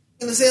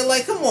what I'm saying?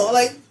 Like, come on,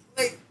 like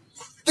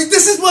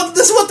this is what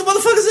the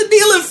motherfuckers are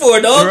dealing for,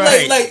 dog.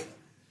 Right. Like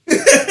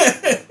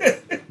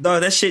No,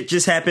 that shit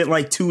just happened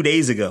like 2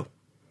 days ago.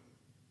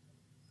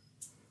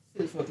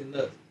 It's fucking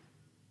nuts.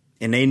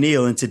 And they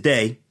kneeling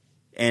today.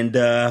 And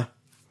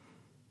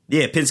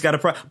Pence got a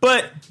problem.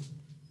 But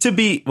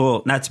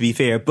not to be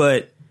fair,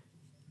 but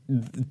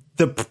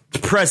the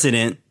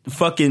president,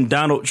 fucking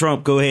Donald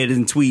Trump, go ahead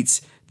and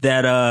tweets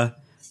that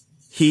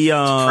he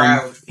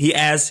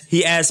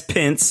asked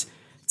Pence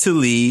to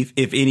leave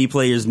if any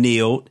players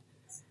kneeled,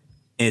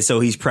 and so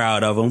he's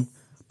proud of him.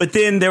 But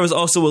then there was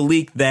also a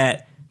leak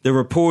that the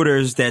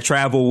reporters that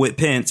travel with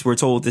Pence were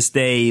told to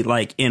stay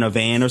like in a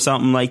van or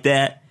something like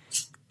that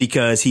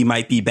because he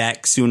might be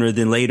back sooner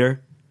than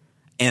later.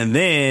 And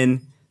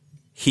then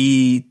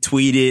he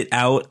tweeted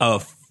out a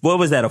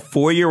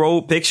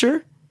 4-year-old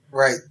picture?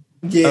 Right.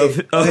 Yeah.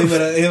 Of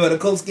him at a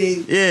Colts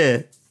game.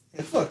 Yeah.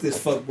 And fuck this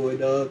fuckboy,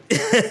 dog.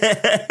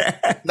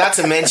 Not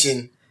to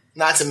mention,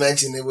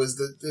 it was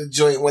the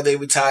joint where they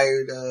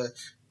retired,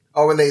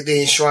 or when they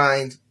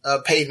enshrined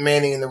Peyton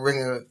Manning in the Ring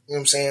of, you know what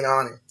I'm saying,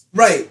 honor.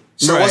 Right.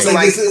 So it wasn't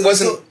it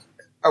wasn't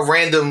a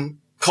random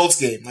Colts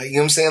game. Like, you know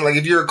what I'm saying? Like,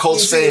 if you're a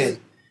Colts fan,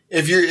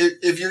 if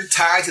you're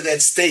tied to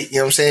that state, you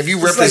know what I'm saying? If you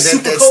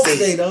represent that Colts state,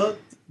 Day, dog.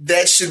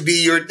 That should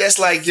be that's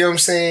like, you know what I'm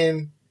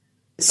saying?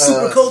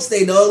 Super Colts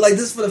Day, dog. Like,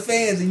 this is for the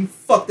fans, and you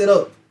fucked it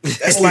up.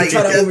 That's like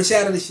try to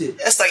overshadow the shit.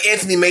 That's like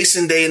Anthony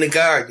Mason Day in the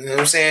Garden. You know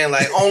what I'm saying?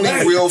 Like, only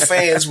real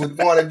fans would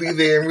want to be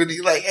there and really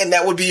and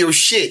that would be your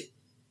shit.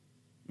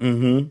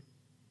 Mm-hmm.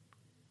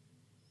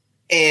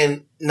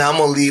 And now I'm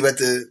gonna leave at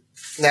the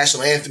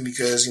national anthem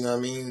because, you know what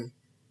I mean,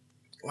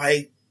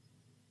 like,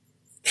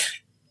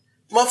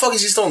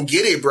 motherfuckers just don't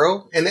get it,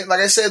 bro. And like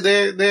I said,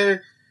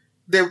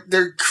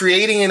 they're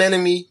creating an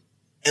enemy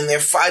and they're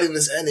fighting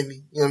this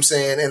enemy. You know what I'm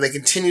saying? And they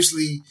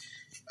continuously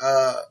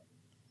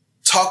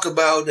talk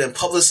about and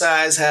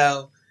publicize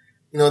how,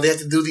 you know, they have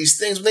to do these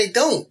things, but they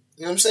don't.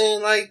 You know what I'm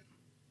saying? Like,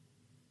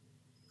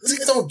 these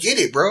niggas don't get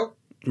it, bro.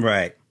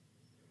 Right.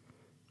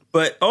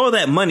 But all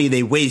that money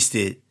they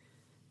wasted.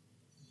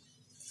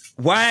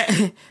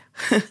 Why?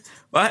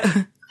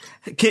 Why?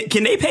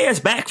 Can they pay us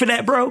back for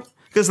that, bro?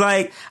 Because,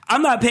 like,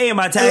 I'm not paying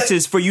my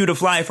taxes for you to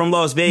fly from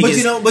Las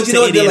Vegas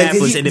to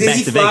Indianapolis and then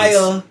back to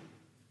Vegas.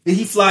 Did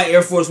he fly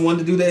Air Force One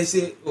to do that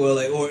shit, or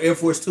Air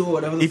Force Two, or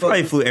whatever? He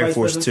probably flew Air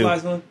Force Two.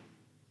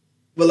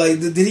 But like,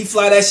 did he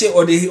fly that shit,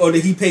 or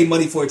did he pay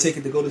money for a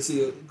ticket to go to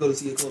see a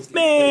Colts game?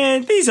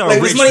 Man, these are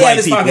rich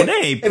white people.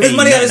 If it's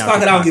money out of his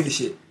pocket, I don't give a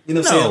shit. You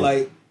know what I'm saying?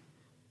 Like,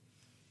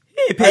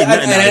 he ain't paid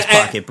nothing out of his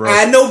pocket, bro.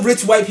 I know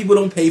rich white people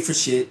don't pay for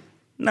shit.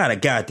 Not a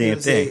goddamn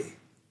thing.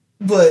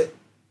 But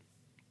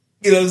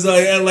you know, it's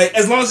like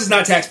as long as it's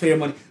not taxpayer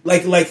money,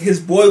 like his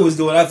boy was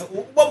doing.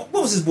 What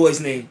was his boy's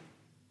name?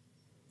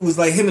 It was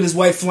like him and his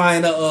wife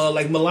flying to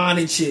like Milan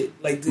and shit,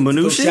 like to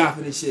go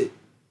shopping and shit,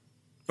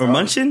 or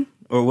Munchin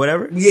or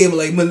whatever. Yeah,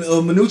 like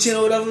Mnuchin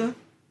or whatever.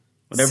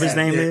 Whatever his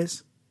name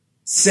is.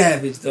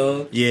 Savage,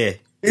 dog. Yeah.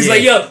 It's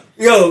like yo,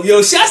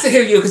 shouts to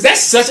him, yo, because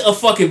that's such a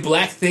fucking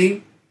black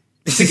thing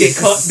to get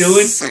caught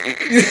doing.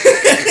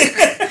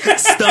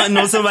 Stunting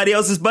on somebody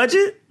else's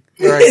budget.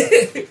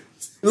 Right.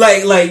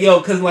 like yo,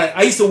 because like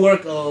I used to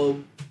work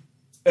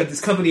at this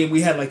company and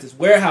we had like this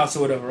warehouse or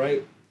whatever,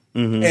 right?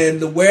 Mm-hmm. And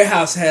the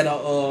warehouse had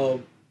a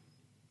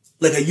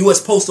like a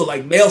U.S. postal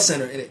like mail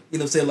center in it. You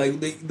know what I'm saying? Like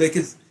they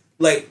could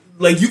like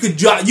you could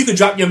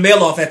drop your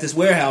mail off at this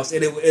warehouse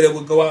and it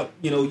would go out,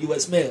 you know,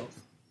 U.S. mail,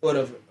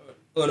 whatever,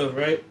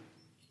 right?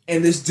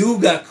 And this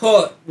dude got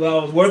caught while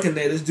I was working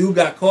there. This dude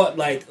got caught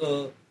like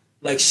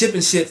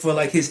shipping shit for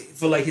his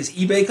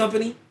eBay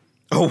company.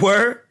 Oh,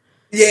 word?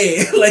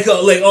 Yeah, like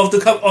off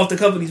the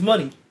company's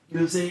money. You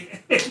know what I'm saying?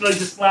 Like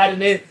just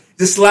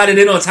sliding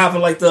in on top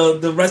of like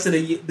the rest of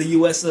the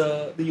US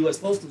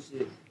postal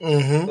shit.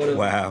 Mm-hmm.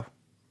 Wow.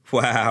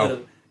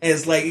 And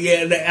it's like,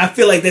 yeah, I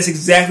feel like that's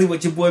exactly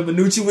what your boy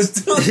Mnuchin was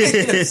doing. You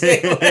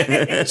know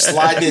like,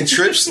 sliding in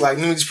trips, like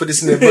let me just put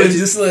this in their budget.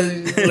 Just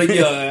like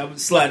yo, I'm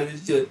sliding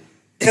this shit.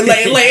 And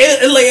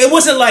it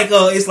wasn't like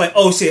it's like,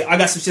 oh shit, I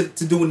got some shit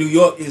to do in New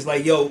York. It's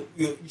like, yo,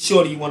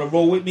 shorty, you want to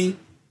roll with me? You know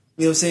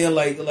what I'm saying?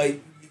 Like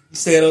you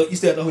stay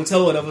at the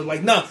hotel or whatever.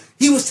 Like, nah,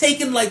 he was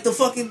taking like the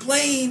fucking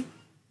plane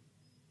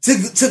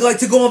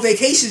to go on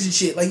vacations and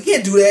shit. Like, you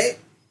can't do that.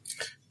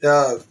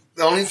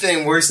 The only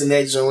thing worse than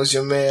that, John, was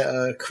your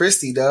man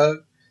Christy,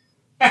 dog.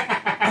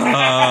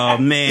 Oh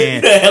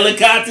man, the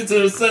helicopter to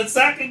the Sun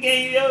soccer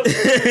game, yo,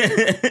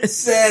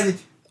 savage.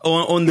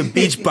 On the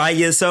beach by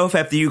yourself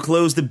after you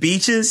close the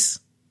beaches.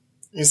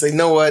 He's like, you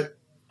know what?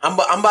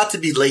 I'm about to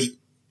be late.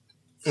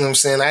 You know what I'm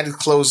saying? I had to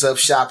close up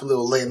shop a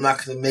little late. I'm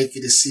not going to make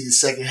it to see the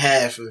second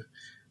half. You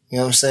know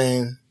what I'm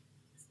saying?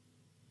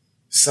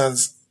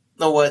 Sons,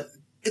 you know what?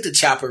 Get the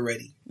chopper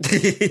ready.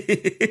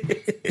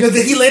 Yo,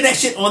 did he land that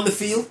shit on the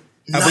field?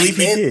 I believe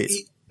he did.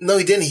 No,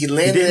 he didn't. He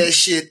landed that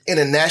shit in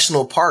a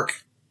national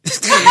park.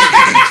 Just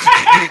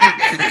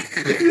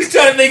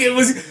trying to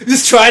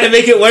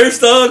make it worse,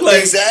 dog.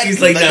 Like, exactly.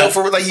 He's like, nah.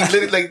 He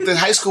literally, like, the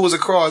high school was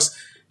across.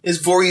 It's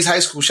Voorhees High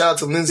School. Shout out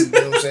to Lindsay. You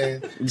know what I'm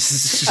saying?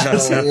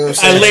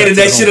 I landed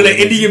that shit on an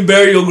Indian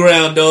burial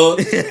ground, dog.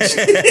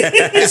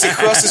 It's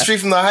across the street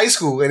from the high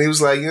school, and he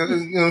was like, you know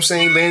what I'm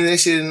saying? He landed that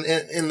shit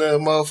in the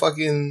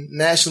motherfucking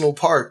national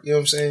park. You know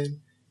what I'm saying?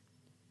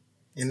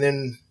 And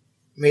then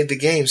made the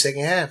game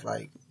second half.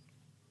 Like,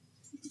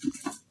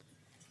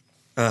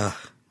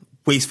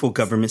 wasteful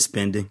government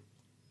spending.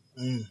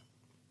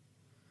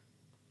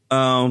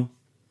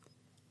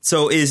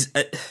 So is.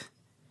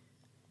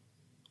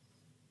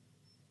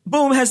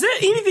 Boom, has there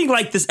anything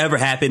like this ever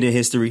happened in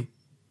history?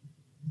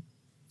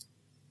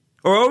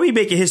 Or are we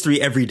making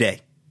history every day?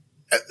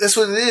 That's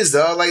what it is,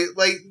 dog. Like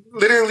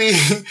literally,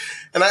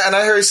 and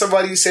I heard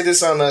somebody say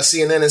this on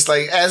CNN. It's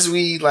like, as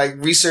we like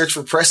research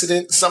for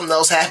precedent, something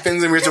else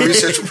happens and we have to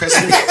research for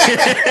precedent.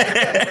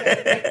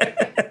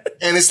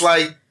 And it's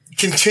like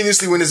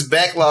continuously when it's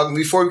backlogged,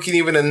 before we can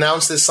even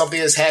announce that something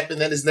has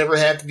happened that has never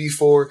happened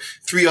before,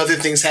 3 other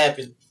things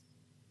happen.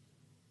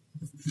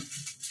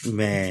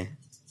 Man.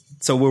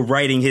 So we're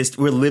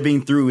we're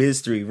living through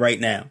history right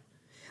now.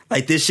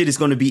 Like, this shit is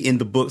going to be in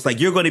the books. Like,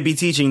 you're going to be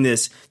teaching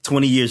this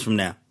 20 years from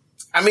now.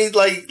 I mean,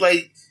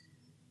 like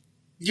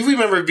you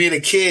remember being a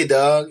kid,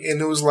 dog,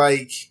 and it was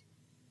like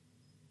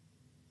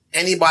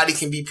anybody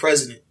can be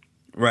president.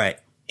 Right.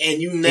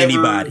 And you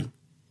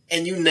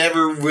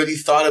never really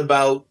thought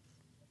about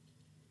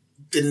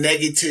the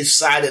negative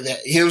side of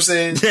that. You know what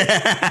I'm saying?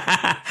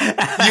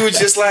 You were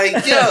just like,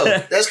 yo,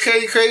 that's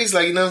crazy.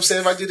 Like, you know what I'm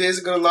saying? If I do this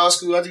and go to law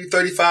school, I'll be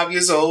 35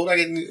 years old.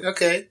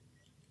 Okay.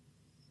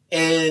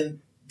 And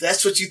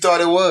that's what you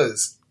thought it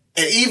was.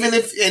 And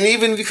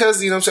even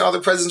because, you know what I'm saying, all the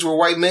presidents were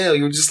white male,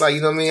 you were just like,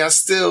 you know what I mean? I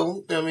still,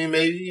 you know what I mean,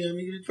 maybe, you know,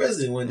 be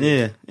president one day.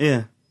 Yeah,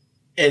 yeah.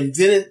 And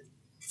didn't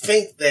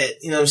think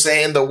that, you know what I'm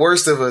saying, the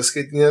worst of us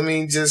could, you know what I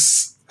mean,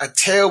 just a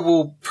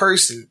terrible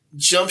person,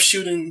 jump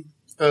shooting,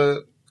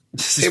 paper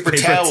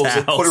towels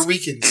at Puerto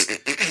Ricans.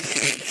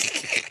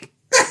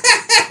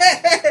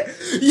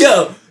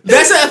 Yo,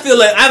 that's what I feel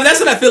like.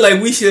 That's what I feel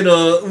like we should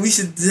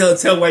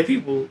tell white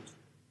people.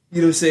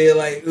 You know what I'm saying?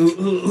 Like,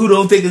 who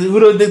don't think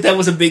that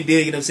was a big deal?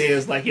 You know what I'm saying?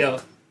 It's like, yo,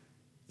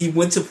 he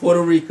went to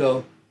Puerto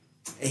Rico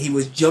and he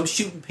was jump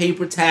shooting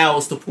paper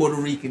towels to Puerto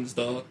Ricans,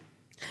 dog.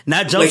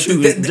 Not jump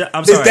shooting.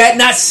 I'm sorry. Does that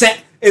not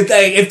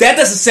if that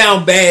doesn't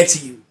sound bad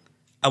to you?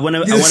 I want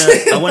to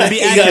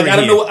be accurate.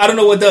 I don't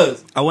know what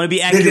does. I want to be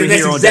accurate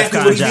here on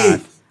DefCon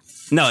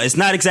Jive. No, it's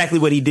not exactly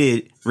what he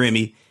did,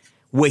 Remy.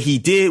 What he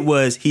did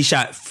was he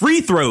shot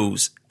free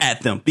throws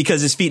at them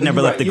because his feet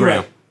never left the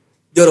ground. Right.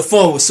 Yo, the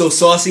phone was so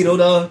saucy though,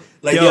 dog.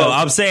 Like, yo,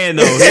 I'm saying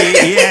though,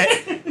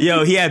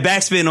 he had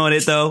backspin on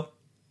it though.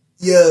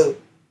 Yo,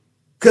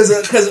 because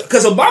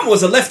Obama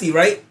was a lefty,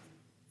 right?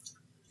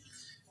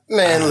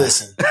 Man,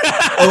 listen. Yo,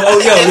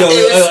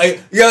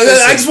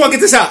 I just want to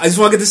get this out. You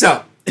know what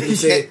I'm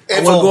saying?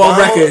 I want to go on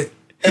record.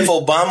 If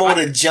Obama would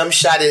have jump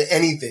shot at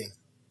anything,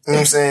 you know what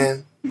I'm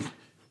saying,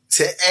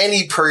 to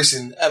any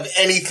person of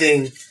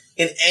anything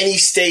in any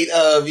state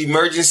of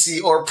emergency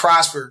or you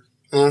know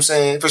what I'm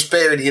saying,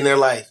 prosperity in their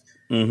life,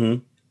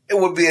 it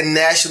would be a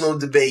national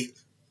debate.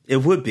 It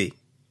would be.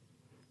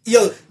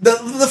 Yo,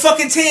 the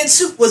fucking tan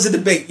suit was a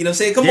debate. You know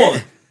what I'm saying? Come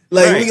on,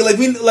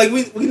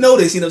 we know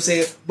this. You know what I'm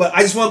saying? But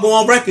I just want to go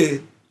on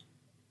record.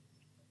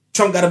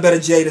 Trump got a better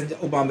J than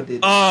Obama did.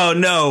 Oh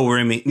no,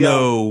 Remy!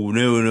 No.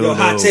 Yo,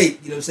 hot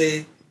take. You know what I'm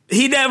saying?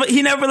 He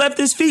never left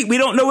his feet. We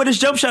don't know what his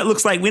jump shot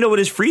looks like. We know what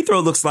his free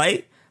throw looks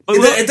like. But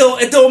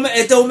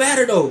it don't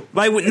matter though.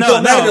 Like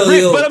no.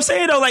 But I'm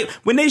saying though, like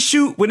when they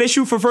shoot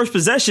for first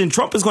possession,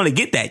 Trump is going to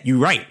get that. You're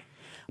right.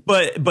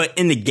 But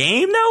in the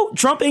game though,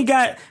 Trump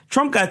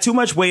got too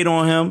much weight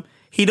on him.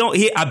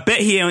 I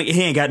bet he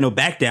ain't got no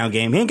back down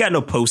game. He ain't got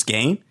no post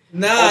game.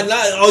 Nah.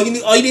 All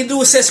you need to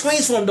do is set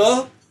screens for him,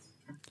 dog.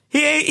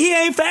 He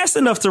ain't fast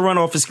enough to run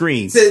off a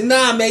screen. Said,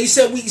 nah, man. You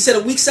said a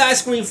weak side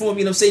screen for him.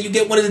 You know what I'm saying? You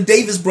get one of the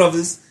Davis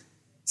brothers.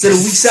 Set a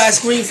weak side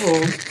screen for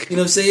him. You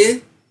know what I'm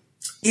saying?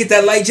 Get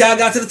that light jog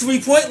out to the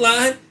 3-point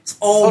line. It's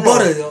all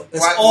butter, though.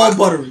 It's all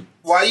buttery.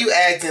 Why are you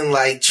acting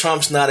like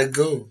Trump's not a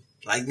goon?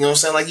 Like, you know what I'm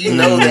saying? Like, you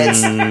know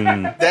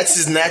that's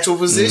his natural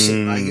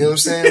position. Like, you know what I'm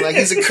saying? Like,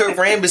 he's a Kurt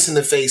Rambis in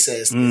the face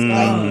ass.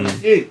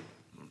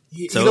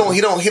 He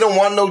don't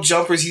want no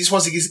jumpers. He just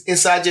wants to get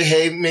inside your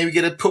head, maybe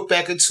get a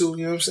putback or two.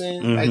 You know what I'm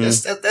saying? Like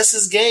that's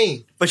his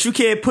game. But you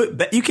can't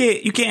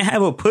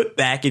have a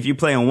putback if you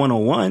play on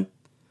 1-on-1.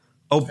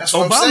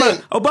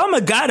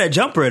 Obama got a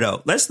jumper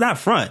though. Let's not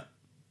front.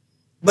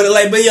 But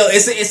yo,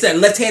 it's that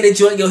left-handed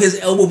joint. Yo, his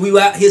elbow be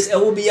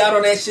out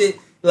on that shit.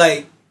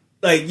 Like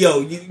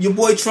yo, your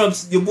boy Trump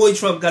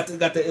got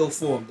the ill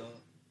form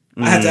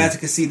though. I have to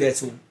concede that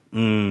to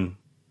him.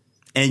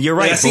 And you're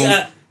right.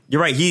 You're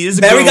right. He is.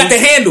 Barry got the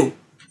handle.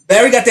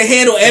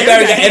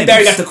 And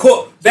Barry got the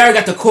court. Barry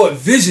got the court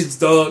visions,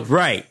 dog.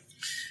 Right.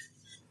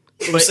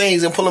 I'm saying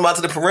he's gonna pull him out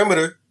to the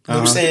perimeter. You know what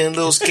I'm saying?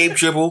 Little escape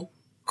dribble,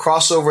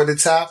 crossover at the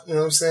top. You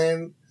know what I'm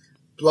saying?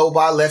 Blow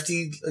by lefty.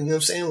 You know what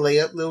I'm saying?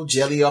 Layup, little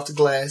jelly off the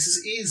glass.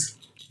 It's easy.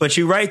 But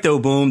you're right though,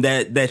 Boom.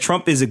 That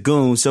Trump is a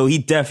goon, so he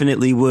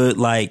definitely would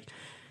like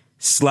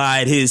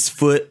slide his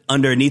foot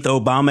underneath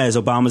Obama as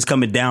Obama's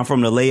coming down from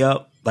the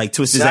layup, like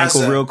twist his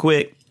ankle real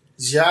quick.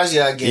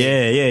 Zsa game.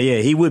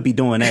 Yeah. He would be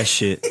doing that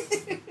shit.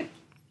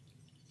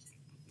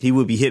 He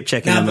would be hip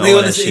checking him. They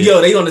on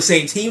the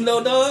same team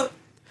though, dog.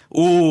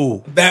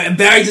 Ooh.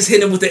 Barry just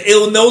hit him with the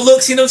ill no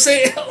looks. You know what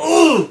I'm saying?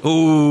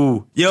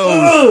 Ooh.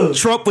 Yo,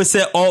 Trump would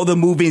set all the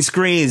moving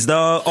screens,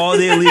 dog. All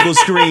the illegal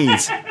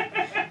screens.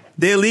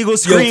 The illegal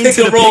screens.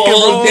 Pick and roll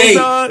all day.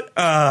 Dog.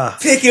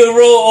 Pick and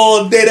roll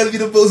all day. That'd be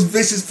the most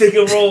vicious pick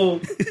and roll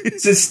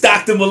since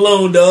Stockton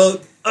Malone, dog.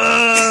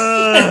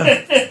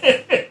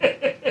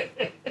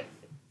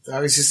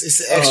 Dog,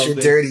 it's an extra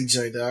dirty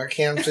joint, dog.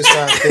 I'm just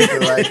trying to think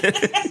of like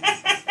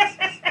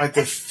like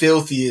the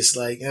filthiest,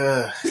 like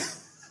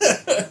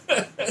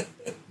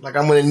like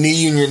I'm gonna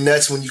knee you in your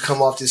nuts when you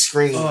come off the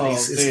screen.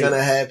 It's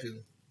gonna happen.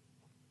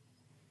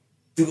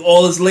 Do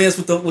all his layers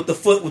with the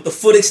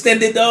foot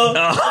extended, dog.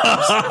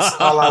 That's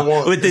all I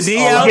want. With the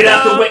knee out,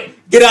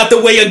 get out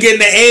the way of getting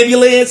the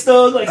ambulance,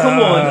 dog. Like, come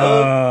on,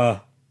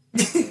 dog.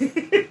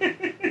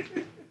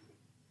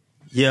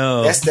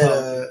 Yo, that's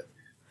that.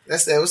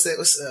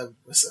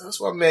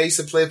 What's my man used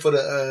to play for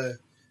the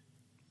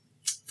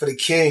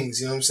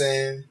Kings? You know what I'm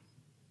saying?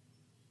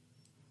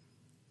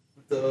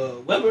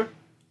 The Weber.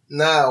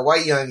 Nah,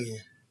 White Youngin.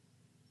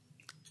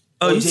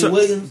 Oh, Jay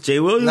Williams? Jay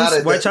Williams?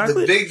 Nah, White Chocolate?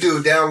 The big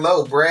dude down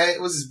low, Brad.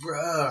 What's his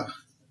bro?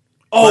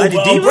 Brad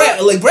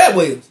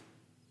Williams.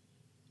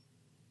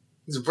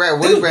 Was it Brad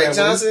Williams? Brad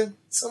Johnson? Williams.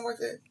 Something like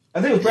that. I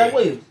think it was Brad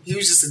Williams. He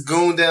was just a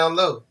goon down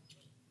low.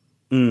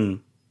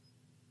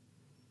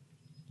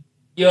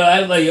 Yo, I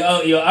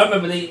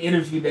remember they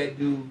interviewed that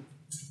dude.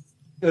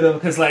 You know,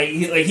 because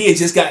he had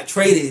just got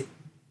traded,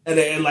 and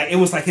it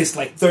was like his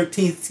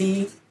 13th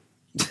team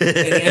in the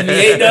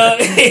NBA, dog.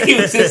 And he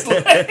was just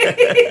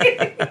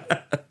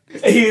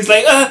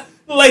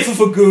life of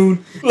a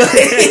goon.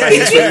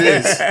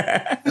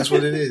 That's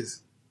what it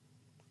is.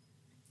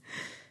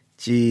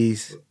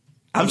 Jeez,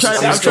 I'm trying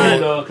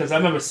because I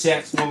remember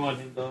Shaq swung on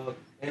him, dog,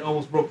 and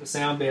almost broke the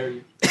sound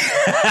barrier.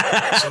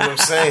 That's what I'm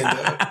saying,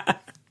 dog.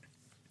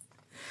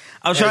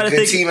 I'm trying to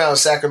think. Team out in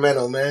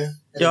Sacramento, man.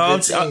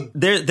 There's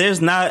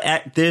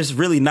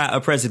really not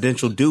a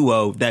presidential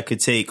duo that could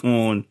take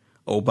on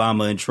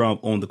Obama and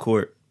Trump on the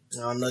court.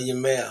 I don't know your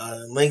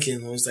man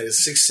Lincoln was like a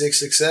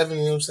 6'6", 6'7", you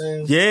know what I'm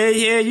saying?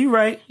 Yeah, you're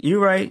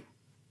right.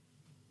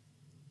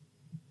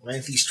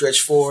 Lengthy stretch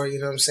 4, you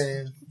know what I'm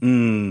saying?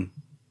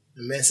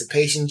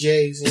 Emancipation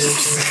Jays, you know what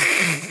I'm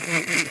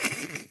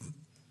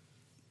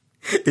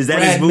saying? Is that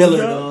Brad his move, Miller,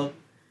 dog?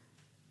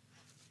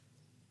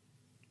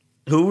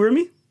 Who were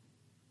me?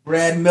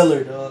 Brad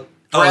Miller, dog.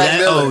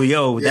 Miller.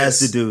 Yes. That's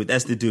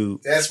the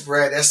dude. That's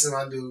Brad. That's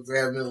my dude,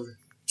 Brad Miller.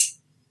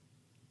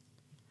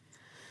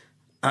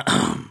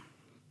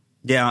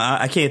 Yeah,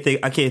 I can't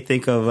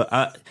think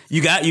of.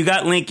 You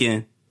got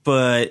Lincoln,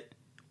 but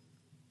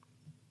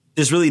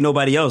there's really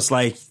nobody else.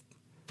 Like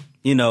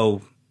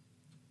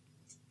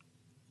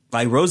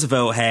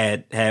Roosevelt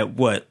had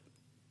what?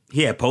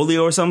 He had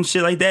polio or some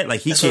shit like that. Like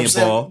he can't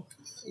ball.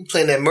 You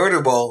playing that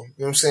murder ball. You know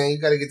what I'm saying? You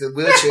got to get the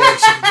wheelchair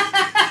action.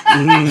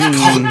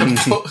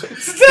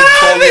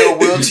 Polio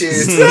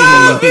wheelchairs.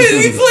 Stop it!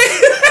 He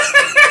playing.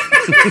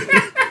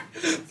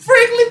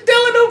 Franklin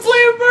Delano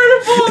playing murder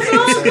ball.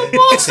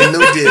 It's a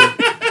new deal.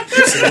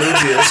 That's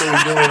what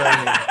we're doing right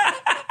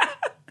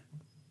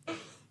here.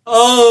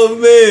 Oh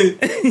man,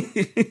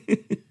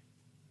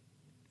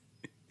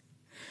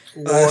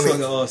 that's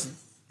fucking awesome.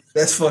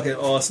 That's fucking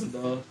awesome,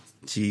 dog.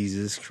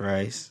 Jesus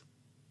Christ.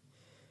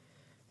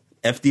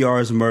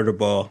 FDR's murder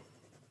ball.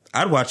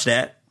 I'd watch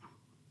that.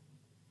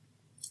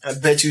 I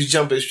bet you his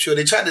jumper is pure.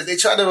 They tried to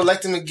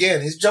elect him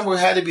again. His jumper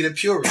had to be the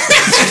purest.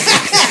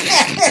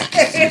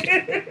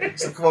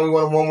 So come on, we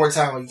want him one more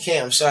time. You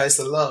can't. I'm sorry, it's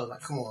the love.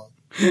 Like, come on.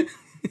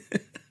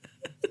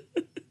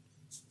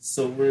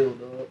 So real,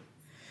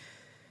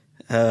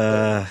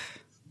 dog.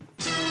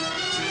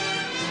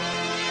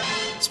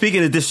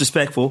 Speaking of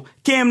disrespectful,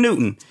 Cam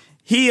Newton.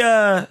 He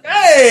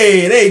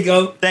Hey, there you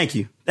go. Thank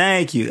you.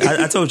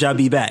 I told you I'd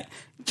be back.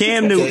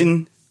 Cam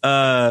Newton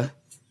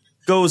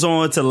goes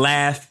on to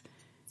laugh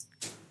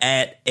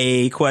at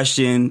a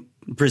question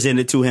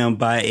presented to him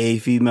by a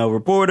female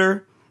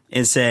reporter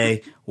and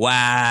say,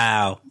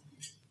 "Wow,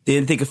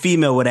 didn't think a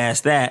female would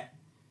ask that."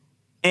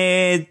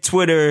 And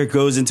Twitter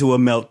goes into a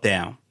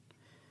meltdown.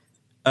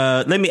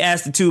 Let me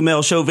ask the two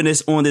male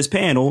chauvinists on this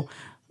panel,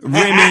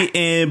 Remy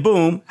and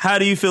Boom, how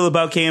do you feel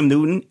about Cam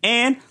Newton?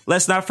 And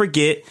let's not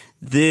forget,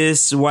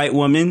 this white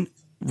woman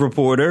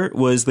reporter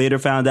was later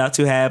found out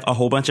to have a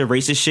whole bunch of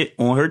racist shit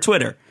on her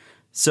Twitter.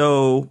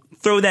 So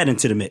throw that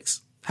into the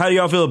mix. How do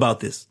y'all feel about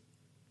this?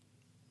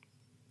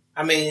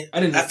 I mean, I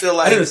didn't say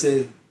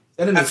it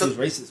was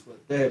racist,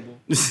 but go ahead, Boom.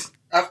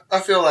 I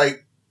feel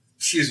like,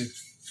 excuse me,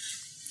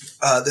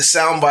 the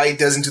soundbite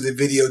doesn't do the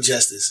video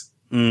justice.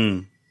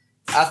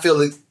 I feel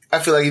like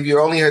if you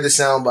only heard the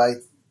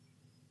soundbite,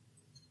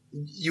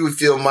 you would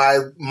feel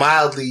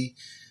mildly,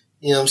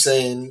 you know what I'm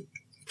saying,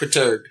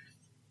 perturbed.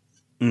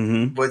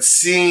 Mm-hmm. But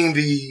seeing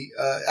the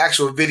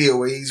actual video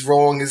where he's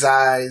rolling his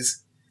eyes.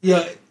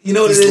 Yeah, you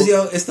know what it is,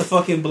 yo? It's the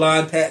fucking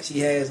blonde patch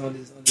he has on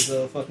his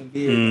fucking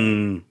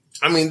beard.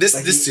 I mean,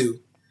 this too.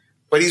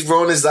 But he's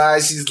rolling his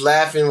eyes. He's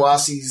laughing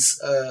whilst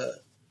he's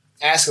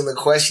asking the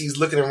question. He's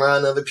looking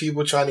around at other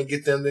people, trying to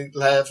get them to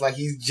laugh. Like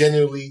he's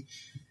genuinely,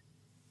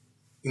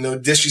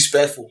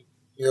 disrespectful.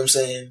 You know what I'm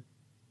saying?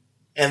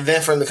 And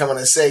then for him to come on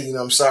and say,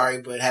 I'm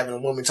sorry, but having a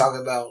woman talk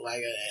about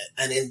like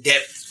an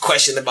in-depth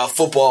question about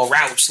football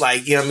routes,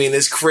 like, you know what I mean?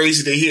 It's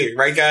crazy to hear,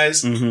 right,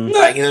 guys? Mm-hmm.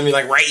 Like, you know what I mean?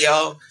 Like, right,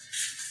 y'all?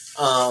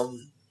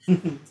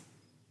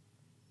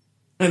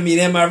 I mean,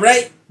 am I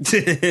right?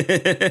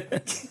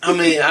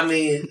 I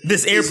mean,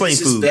 this airplane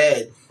it's food.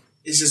 Bad.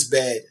 It's just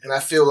bad. And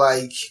I feel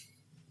like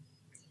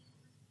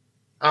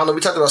I don't know.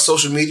 We talked about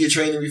social media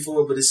training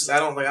before, but I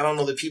don't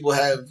know that people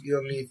have, you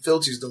know what I mean,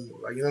 filters no more.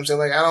 Like, you know what I'm saying?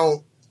 Like, I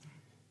don't,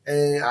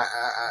 and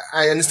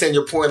I understand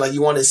your point. Like,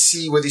 you want to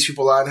see where these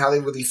people are and how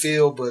they really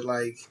feel, but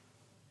like,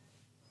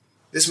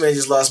 this man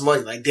just lost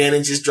money. Like,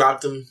 Dannon just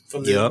dropped him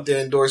from their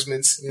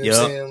endorsements. You know what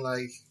I'm saying?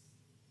 Like,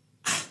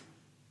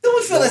 don't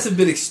we feel that's a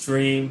bit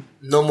extreme?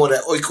 No more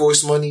that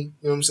Oikos money. You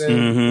know what I'm saying?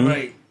 Mm-hmm.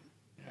 Right.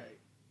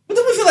 But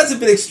don't we feel that's a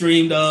bit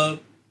extreme, dog?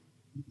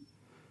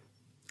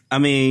 I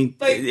mean,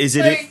 is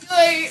it?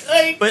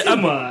 But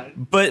come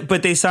on.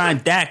 But they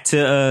signed Dak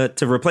to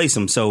replace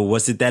him. So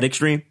was it that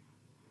extreme?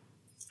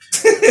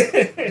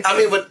 I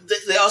mean, but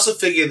they also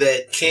figured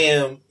that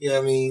Cam, you know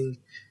what I mean,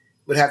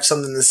 would have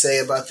something to say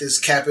about this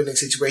Kaepernick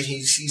situation.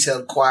 He's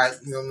held quiet,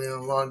 you know what I mean,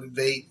 a long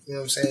debate, you know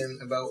what I'm saying,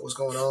 about what's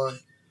going on.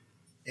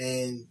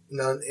 And, you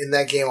know, in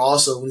that game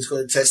also, when he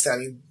scored a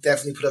touchdown, he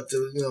definitely put up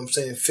the, you know what I'm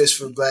saying, fist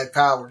for Black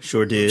Power.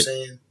 Sure did. You know what I'm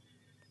saying?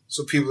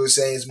 So people are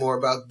saying it's more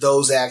about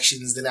those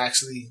actions than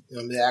actually, you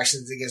know, the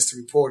actions against the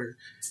reporter.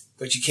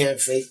 But you can't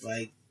fake,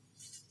 like,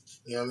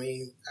 you know what I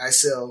mean? I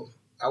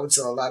would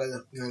sell a lot of, you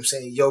know what I'm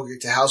saying,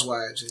 yogurt to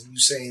housewives. And you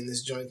saying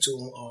this joint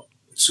two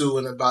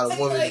and about a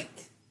woman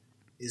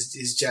is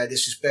just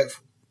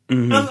disrespectful.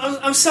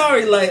 Mm-hmm. I'm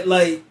sorry,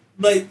 like,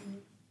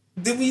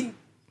 did we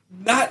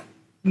not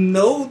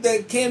know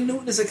that Cam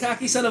Newton is a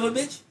cocky son of a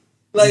bitch?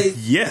 Like,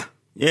 yeah,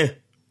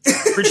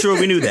 pretty sure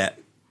we knew that.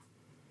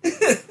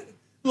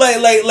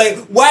 like,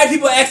 why are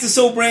people acting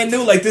so brand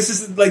new? Like, this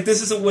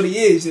isn't what he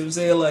is. You know what I'm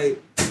saying?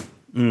 Like,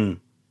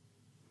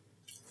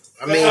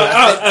 I mean,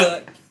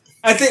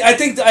 I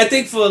think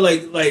for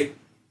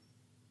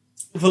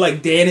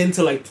Dannon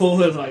to like pull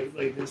his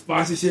like the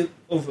sponsorship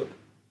over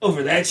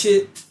that shit.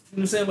 You know what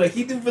I'm saying? Like,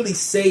 he didn't really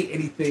say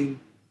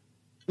anything.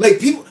 Like,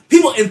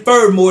 people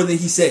inferred more than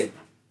he said.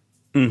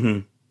 Mm-hmm.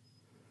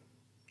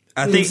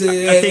 I think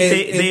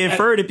they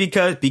inferred it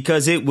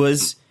because it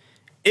was.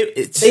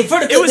 They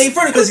inferred it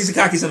because he's a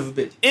cocky son of a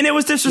bitch, and it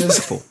was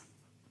disrespectful.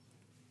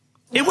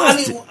 It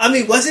was. I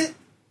mean, was it?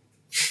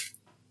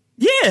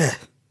 Yeah,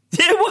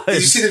 it was. Did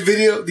you see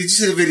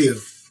the video?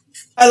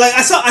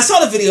 I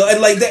saw the video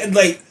and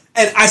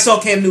I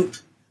saw Cam Newton.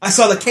 I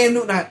saw the Cam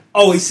Newton I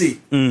always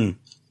see. You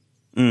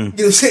know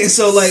what I'm saying?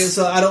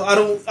 So I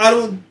don't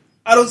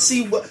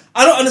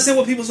understand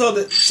what people saw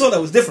that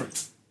was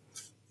different.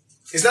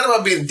 It's not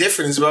about being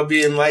different. It's about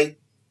being like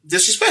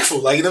disrespectful.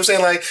 Like, you know what I'm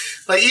saying?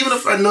 Like even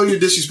if I know you're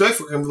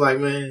disrespectful, I'm like,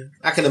 man,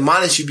 I can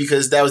admonish you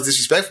because that was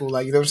disrespectful.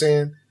 Like, you know what I'm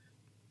saying?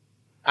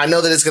 I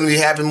know that it's going to be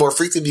happening more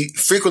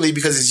frequently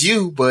because it's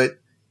you, but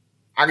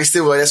I can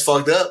still be like, that's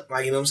fucked up.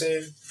 Like, you know what I'm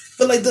saying?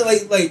 But like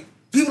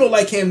people don't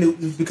like Cam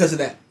Newton because of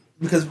that,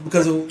 because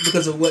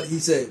of what he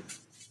said,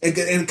 and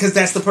because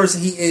that's the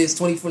person he is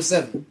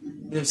 24/7. You know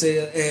what I'm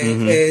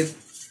saying?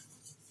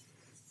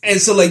 And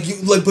so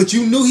but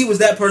you knew he was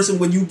that person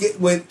when you gave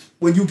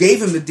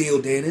him the deal,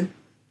 Dannon.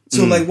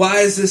 So like, why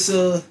is this?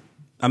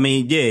 I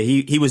mean, yeah,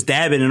 he was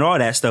dabbing and all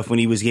that stuff when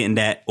he was getting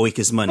that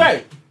Oikos money,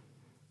 right?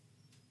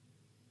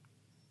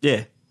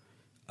 Yeah.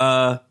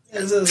 I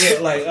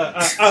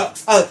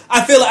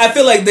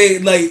feel like they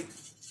like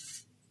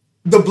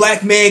the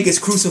black man gets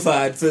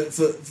crucified for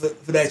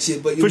that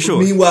shit. But for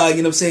sure. Meanwhile, you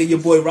know what I'm saying, your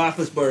boy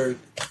Roethlisberger,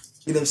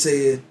 you know what I'm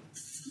saying,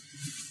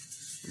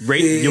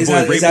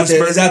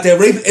 is out there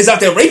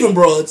raping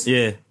broads.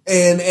 Yeah.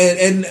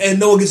 And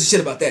no one gives a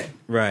shit about that.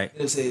 Right. You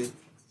know what I'm saying?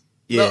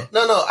 Yeah.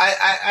 No,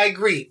 I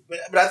agree.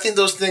 But I think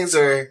those things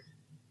are,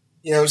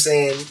 you know what I'm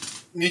saying,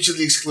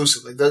 mutually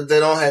exclusive. Like, they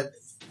don't have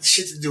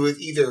shit to do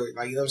with either.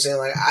 Like, you know what I'm saying?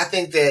 Like, I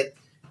think that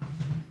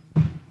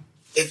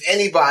if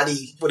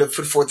anybody would have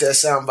put forth that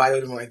soundbite, I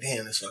would have been like,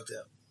 damn, that's fucked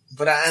up.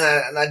 But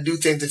I do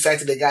think the fact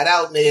that they got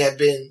out may have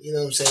been, you know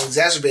what I'm saying,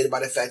 exacerbated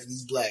by the fact that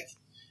he's black.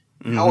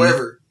 Mm-hmm.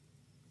 However,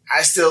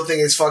 I still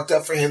think it's fucked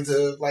up for him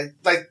to like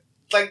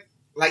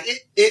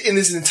it in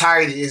its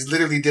entirety is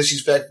literally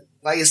disrespectful.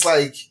 Like, it's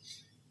like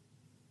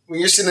when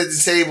you're sitting at the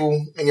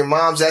table and your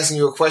mom's asking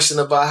you a question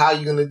about how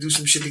you're gonna do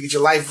some shit to get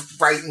your life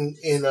right in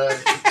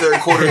third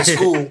quarter in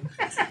school,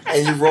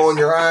 and you rolling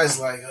your eyes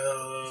like,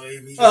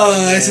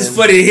 it's just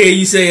funny to hear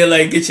you say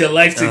like, get your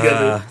life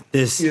together.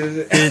 This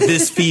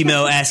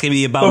female asking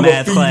me about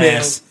math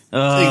class.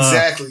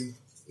 Exactly.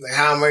 Like,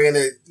 how am I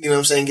gonna, you know what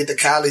I'm saying, get to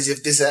college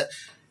if this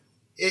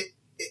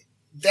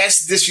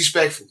that's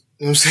disrespectful.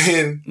 You know what I'm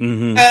saying?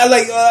 Mm-hmm.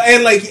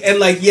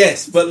 And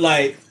yes, but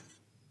like,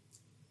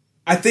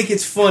 I think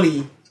it's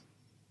funny.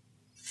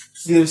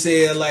 You know what I'm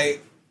saying?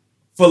 Like,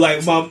 for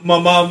like my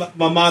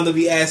mom to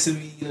be asking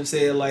me, you know what I'm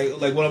saying,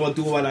 like what I'm gonna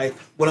do when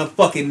I'm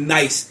fucking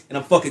nice and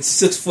I'm fucking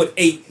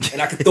 6'8"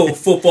 and I can throw a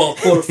football a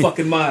quarter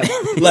fucking mile.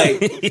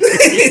 Like,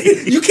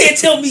 you can't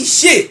tell me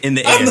shit in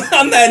the air.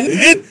 I'm not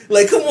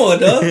like, come on,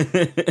 dog.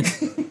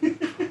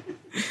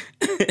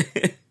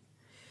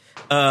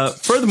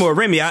 Furthermore,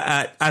 Remy,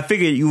 I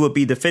figured you would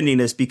be defending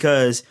this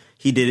because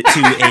he did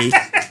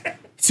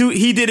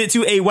it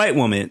to a white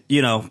woman,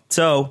 you know.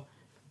 So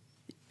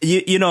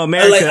you know,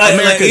 America.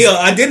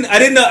 I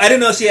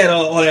didn't know she had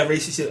all that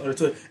racist shit on her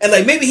Twitter. And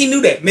like, maybe he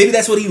knew that. Maybe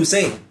that's what he was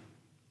saying.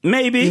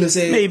 Maybe, you know what I'm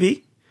saying?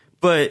 Maybe,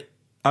 but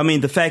I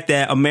mean, the fact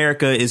that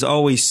America is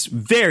always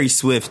very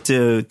swift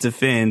to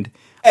defend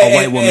a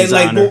white woman's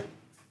honor. Boom,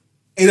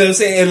 you know what I'm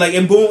saying?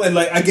 And boom, and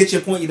I get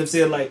your point. You know what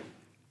I'm saying?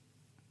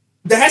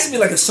 There has to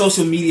be a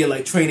social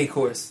media training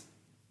course,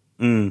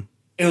 and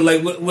with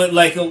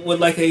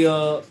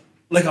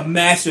a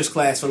master's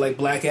class for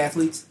black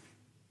athletes.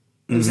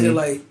 You know what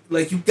I'm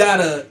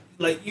saying?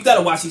 You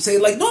gotta watch. You say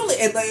normally,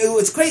 and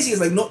what's crazy is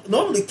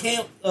normally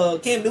Cam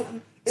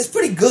Newton is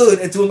pretty good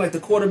at doing the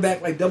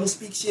quarterback double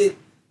speak shit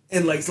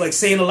and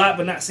saying a lot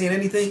but not saying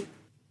anything.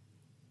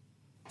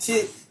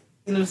 Shit,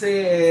 you know what I'm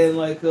saying?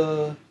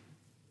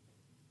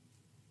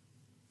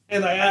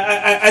 And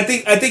I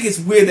think it's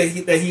weird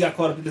that he got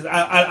caught up because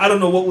I don't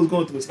know what was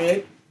going through his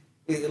head.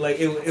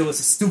 It was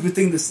a stupid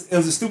thing. It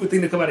was a stupid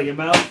thing to come out of your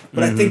mouth.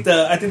 But I think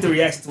the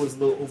reaction to it was a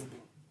little overboard.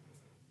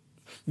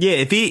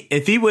 Yeah, if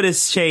he would have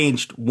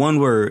changed one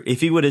word,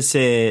 if he would have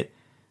said,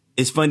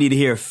 "It's funny to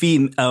hear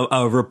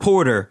a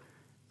reporter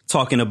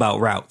talking about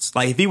routes,"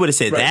 if he would have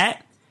said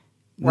that,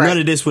 none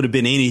of this would have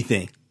been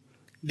anything.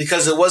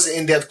 Because it was an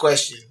in-depth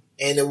question,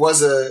 and it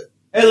was a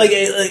it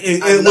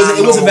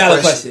was a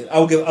valid question.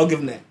 I'll give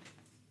him that.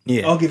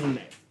 Yeah, I'll give him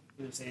that.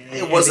 You know what I'm saying?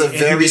 It was a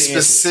very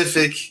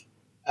specific,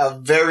 a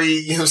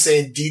very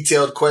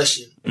detailed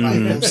question. You know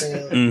what I'm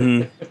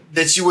saying?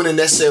 That you wouldn't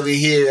necessarily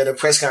hear at a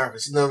press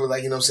conference. You know what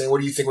I'm saying?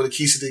 What do you think were the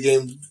keys to the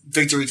game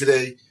victory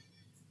today?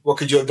 What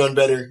could you have done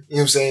better? You know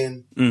what I'm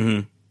saying?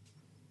 Mm-hmm.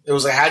 It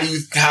was how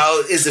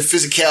is the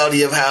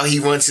physicality of how he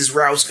runs his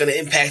routes going to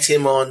impact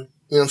him on, you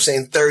know what I'm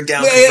saying, third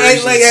down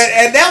conversions?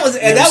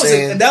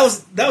 That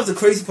was the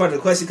crazy part of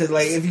the question because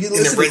if you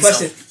listen to the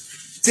question,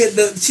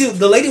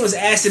 the lady was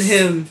asking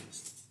him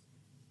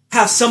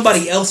how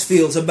somebody else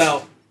feels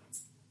about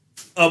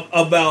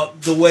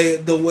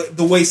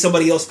the way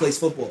somebody else plays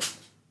football.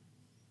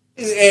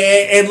 And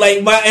if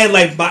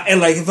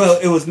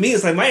it was me,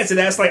 it's my answer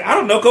to that's I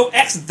don't know, go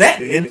ask that.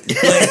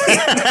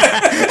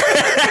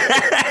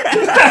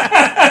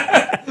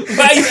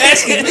 Why are you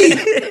asking me?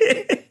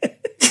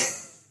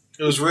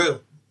 It was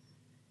real.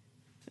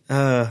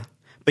 But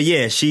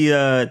yeah, she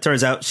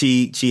turns out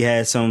she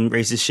had some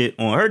racist shit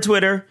on her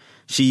Twitter.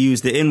 She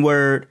used the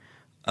N-word,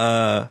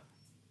 and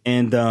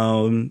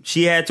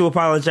she had to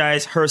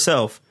apologize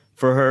herself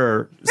for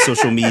her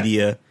social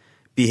media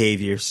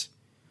behaviors.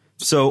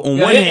 So on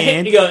one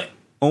hand,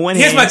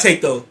 here's my take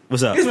though.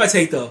 What's up? Here's my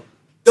take though.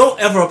 Don't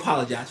ever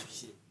apologize for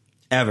shit.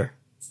 Ever.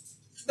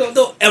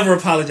 Don't ever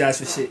apologize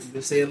for shit. You know what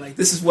I'm saying?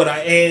 This is what I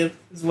am.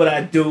 This is what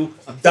I do.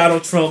 I'm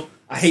Donald Trump.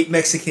 I hate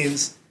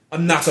Mexicans.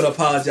 I'm not gonna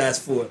apologize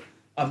for it.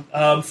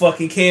 I'm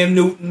fucking Cam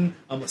Newton.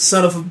 I'm a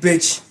son of a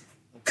bitch.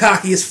 I'm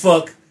cocky as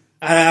fuck.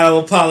 I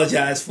don't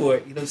apologize for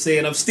it. You know what I'm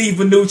saying? I'm Steve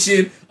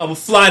Mnuchin. I'm gonna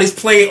fly this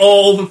plane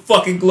all over the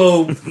fucking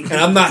globe, and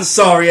I'm not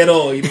sorry at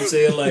all. You know what I'm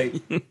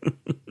saying?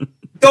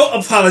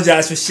 Don't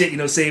apologize for shit. You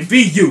know what I'm saying?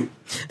 Be you.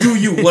 Do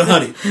you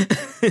 100.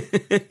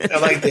 I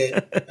like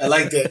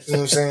that. You know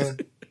what I'm saying?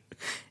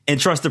 And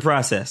trust the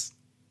process.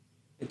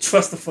 And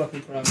trust the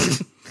fucking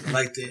process. I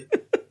like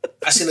that.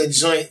 I seen a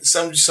joint,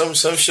 some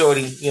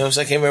shorty, you know what I'm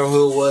saying? I can't remember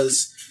who it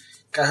was.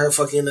 Got her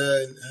fucking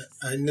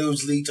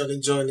news leaked on the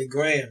joint the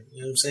gram.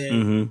 You know what I'm saying?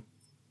 Mm-hmm.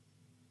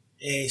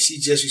 And she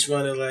just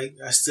responded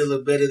I still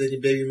look better than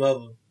your baby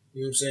mother.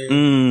 You know what I'm saying?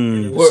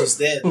 And it was just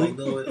that. No,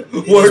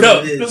 word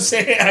up. You know what I'm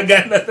saying? I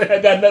got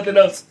nothing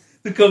else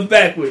to come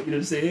back with. You know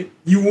what I'm saying?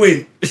 You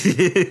win.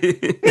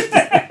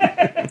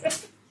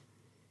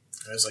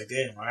 I was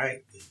damn, all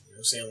right. You know what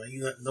I'm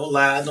saying? No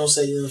lie. Don't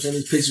say, you know what I'm saying,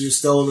 these pictures were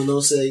stolen.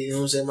 Don't say, you know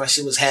what I'm saying, my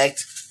shit was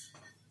hacked.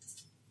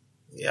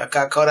 Yeah, I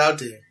got caught out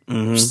there.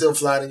 I'm still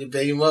flying in your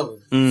baby mother.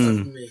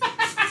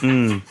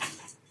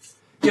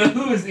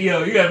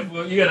 Yo, you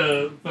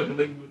gotta fucking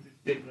link with this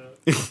shit, bro.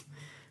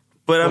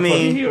 But I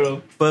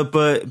mean,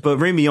 but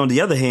Remy, on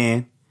the other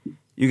hand,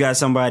 you got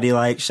somebody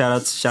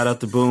shout out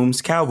to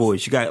Boom's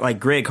Cowboys. You got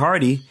Greg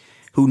Hardy,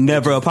 who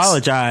never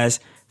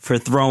apologized for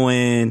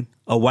throwing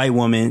a white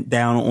woman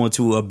down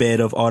onto a bed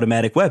of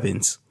automatic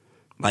weapons.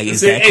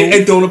 Is that cool?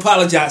 And don't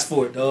apologize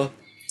for it, dog.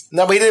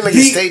 No, but he didn't make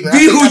a statement.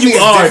 Be who you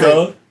are,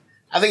 dog.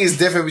 I think it's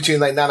different between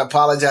not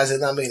apologizing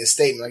and not making a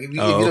statement. If you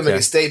don't make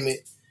a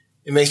statement,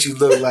 it makes you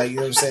look you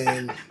know what I'm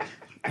saying,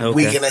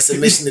 weak and that's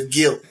admission of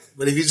guilt.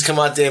 But if you just come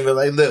out there and be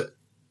look,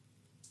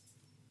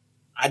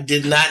 I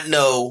did not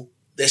know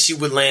that she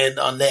would land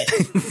on that. You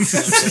know what I'm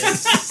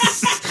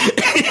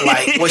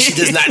saying? What she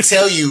does not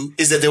tell you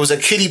is that there was a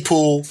kiddie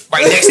pool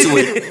right next to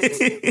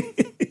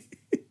it.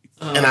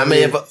 And I may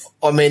have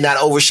or may not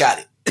overshot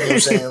it. You know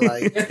what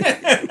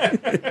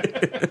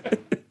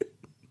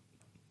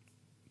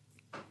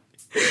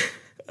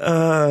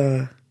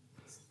I'm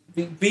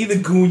saying? Be the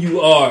goon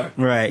you are.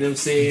 Right. You know what I'm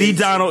saying? Be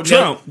Donald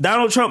Trump.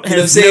 Donald Trump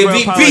has never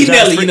apologized be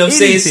Nelly, for you know what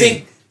I'm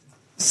anything.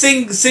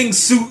 saying? Sing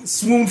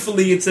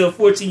swoonfully into a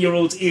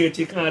 14-year-old's ear at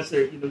your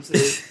concert. You know what I'm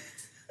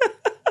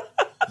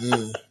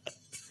saying?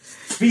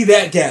 Be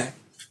that guy.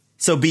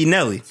 So be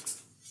Nelly.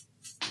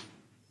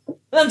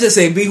 I'm just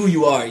saying, be who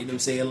you are. You know what I'm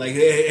saying?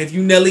 If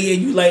you Nelly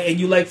and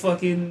you like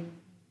fucking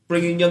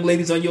bringing young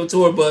ladies on your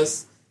tour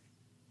bus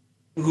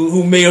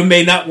who may or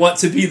may not want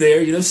to be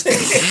there. You know what I'm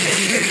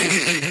saying?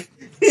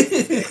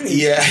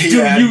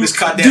 Yeah. Miss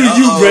Cardell. Do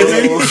you,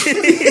 brethren?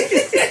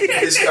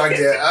 Miss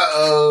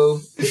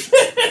Cardell.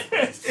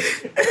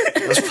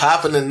 What's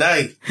popping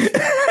tonight?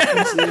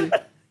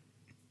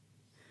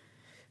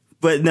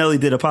 But Nelly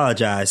did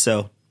apologize,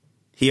 so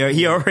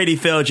he already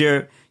failed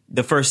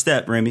the first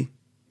step, Remy.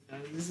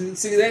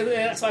 See,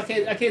 that's why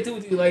I can't do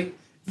with you. Like,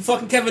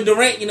 fucking Kevin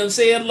Durant, you know what I'm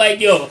saying?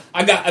 Like,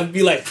 I'd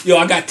be like,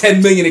 I got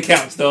 10 million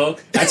accounts, dog.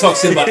 I talk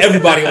shit about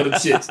everybody on them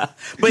shits.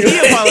 But he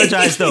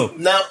apologized, though.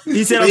 No.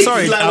 He said, I'm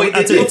sorry.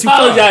 I took it too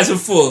far. Apologizing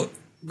for?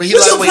 But what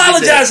you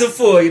apologizing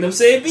for? You know what I'm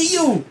saying? Be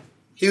you.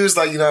 He was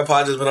like, I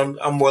apologize, but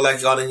I'm more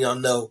like y'all than y'all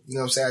know. You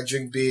know what I'm saying? I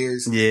drink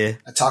beers. Yeah.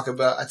 I talk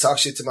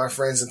shit to my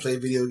friends and play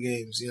video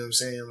games. You know what I'm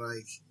saying?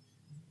 Like,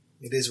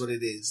 it is what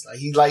it is. Like,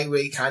 he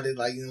lightweight, kind of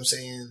like, you know what I'm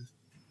saying?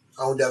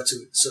 Owned up to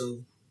it.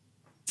 So,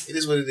 it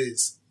is what it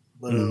is.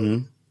 But,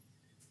 I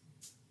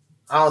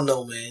don't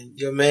know, man.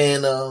 Your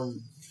man,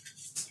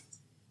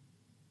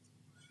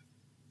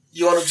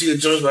 you own up to your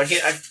joints, but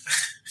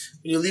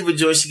when you leave a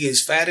joint, she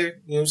gets fatter. You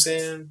know what I'm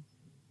saying?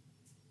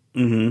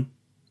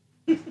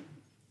 Mm-hmm.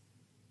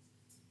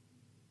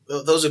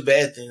 Those are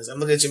bad things. I'm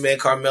looking at your man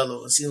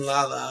Carmelo and seeing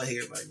Lala out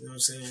here, like, you know what I'm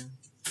saying?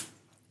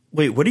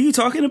 Wait, what are you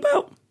talking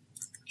about?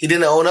 He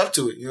didn't own up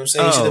to it. You know what I'm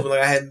saying? He should have been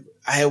like,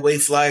 I had way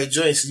flyer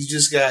joints. You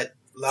just got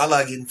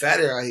Lala getting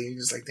fatter out here. You're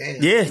just like,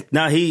 damn. Yeah,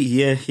 no,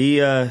 he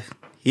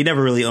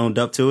never really owned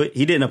up to it.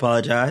 He didn't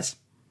apologize.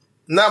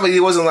 No, but he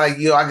wasn't like,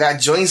 I got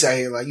joints out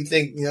here. Like, you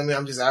think, you know what I mean?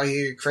 I'm just out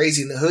here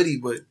crazy in the hoodie,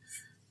 but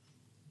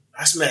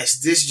I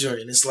smashed this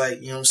joint. It's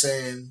like, you know what I'm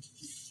saying?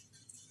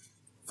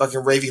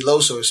 Fucking Ravy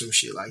Loso or some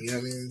shit. Like, you know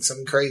what I mean?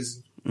 Something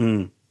crazy.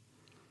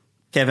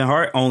 Kevin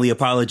Hart only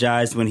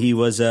apologized when he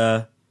was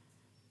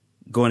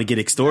going to get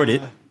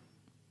extorted.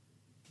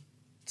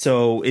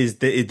 So is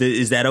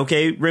that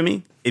okay,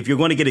 Remy? If you're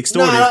going to get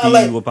extorted, do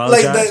you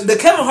apologize? Like the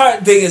Kevin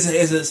Hart thing is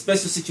a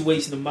special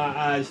situation in my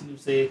eyes, you know what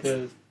I'm saying?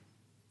 Because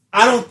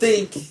I don't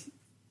think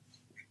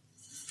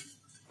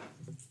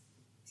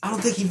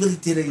he really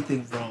did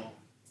anything wrong.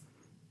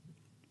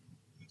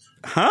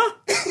 Huh?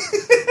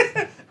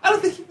 I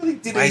don't think he really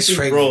did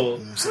anything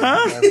wrong.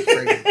 Huh?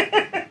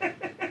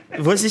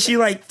 Wasn't she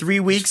like 3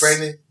 weeks?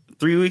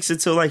 3 weeks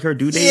until like her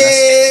due date.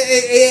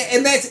 Yeah,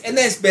 and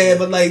that's bad.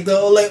 But like the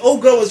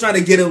old girl was trying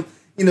to get him,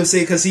 you know, say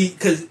because she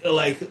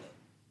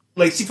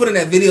put in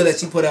that video that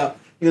she put out,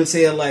 you know,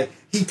 saying like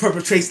he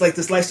perpetrates like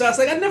this lifestyle. I was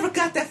like, I never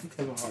got that from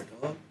Kevin Hart,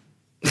 dog.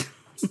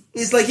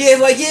 It's like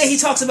he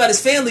talks about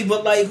his family,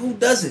 but like who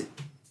doesn't?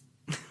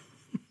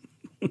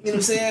 You know what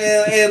I'm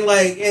saying?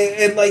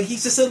 And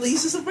he's just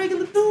a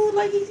regular dude.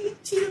 Like he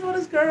cheated on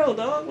his girl,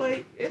 dog.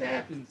 Like it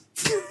happens.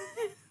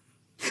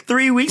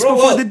 3 weeks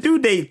before the due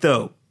date,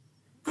 though.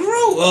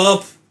 Grow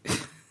up,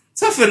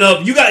 toughen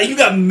up. You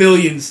got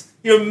millions.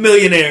 You're a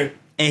millionaire,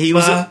 and he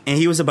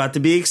was about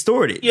to be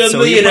extorted. You're a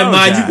millionaire,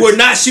 man. You were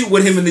not shooting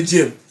with him in the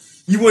gym.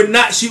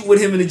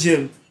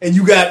 And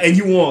you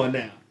won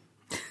now.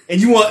 And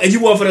you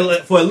want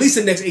for at least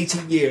the next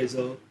 18 years.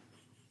 So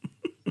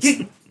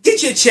get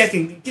your check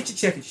and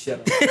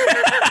shut up.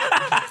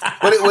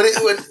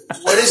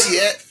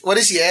 What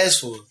did she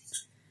ask for?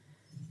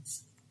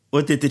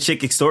 What did the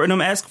chick extorting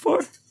him ask for?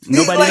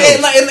 Nobody knows.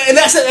 And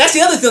that's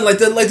the other thing. Like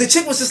the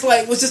chick was just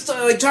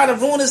trying to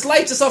ruin his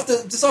life just off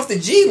the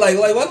G. Like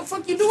why the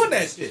fuck you doing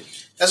that shit?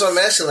 That's what I'm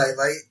asking.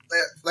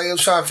 Like I'm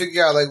trying to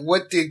figure out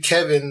what did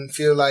Kevin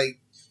feel like?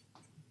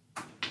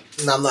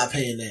 No, I'm not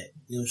paying that.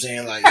 You know what I'm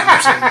saying? Like, you know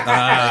what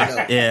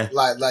I'm saying?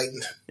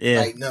 Yeah.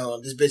 Like,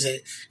 no, this bitch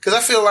ain't. Because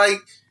I feel like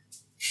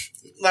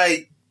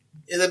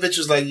that bitch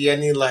was like, yeah, I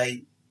need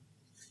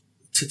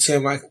to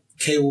turn my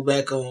cable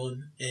back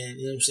on, and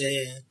you know what I'm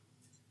saying,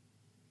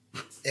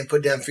 and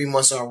put down 3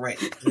 months on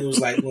rent. And it was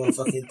like, well,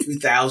 fucking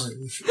 3,000. You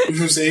know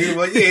what I'm saying? He was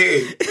like,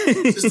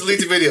 yeah, just delete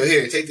the video.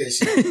 Here, take that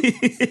shit.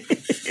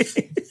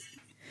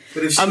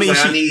 But if she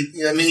was I need,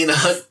 you know what I mean?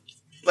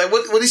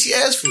 What did she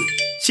ask for?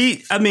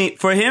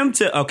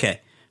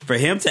 For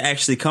him to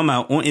actually come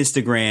out on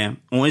Instagram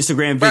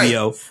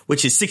video, right,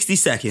 which is 60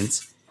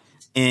 seconds,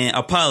 and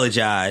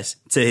apologize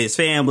to his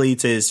family,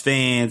 to his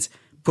fans,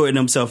 putting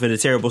himself in a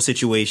terrible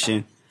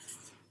situation,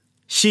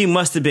 she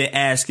must have been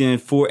asking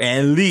for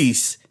at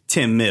least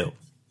 10 mil.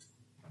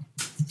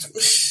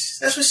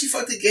 That's when she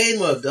fucked the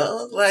game up,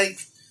 dog. Like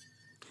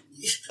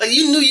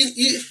you know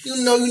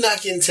you're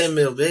not getting 10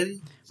 mil,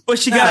 baby. But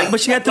she got the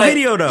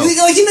video though. You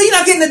know you're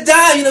not getting a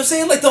dime. You know what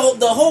I'm saying? Like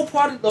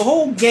the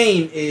whole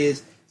game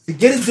is to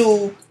get a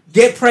dude,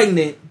 get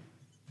pregnant,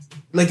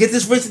 like get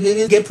this rich,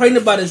 get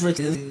pregnant by this rich,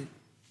 and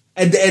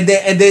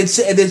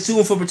then sue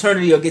him for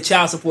paternity or get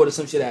child support or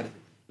some shit out of it.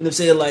 You know what I'm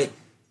saying? Like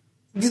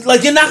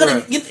you're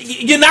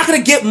not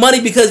gonna get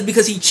money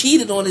because he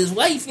cheated on his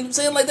wife. You know what I'm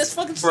saying? Like that's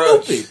fucking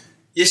stupid.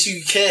 Yes,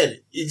 you can.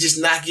 You're just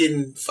not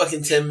getting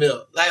fucking 10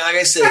 mil. Like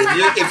I said,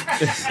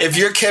 if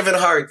you're Kevin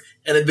Hart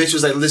and a bitch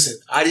was like, listen,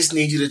 I just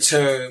need you to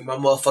turn my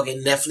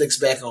motherfucking Netflix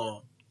back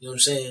on. You know what I'm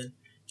saying?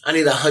 I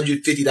need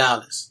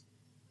 $150.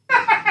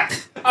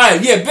 All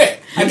right, yeah, bet.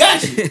 I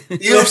got you.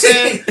 You know what I'm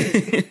saying?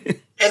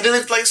 And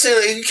then, like,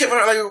 say, you kept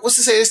like, what's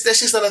to say? That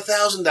shit's not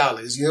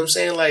 $1,000. You know what I'm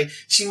saying? Like,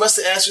 she must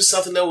have asked for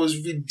something that was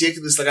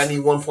ridiculous. Like, I need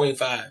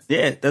 1.5.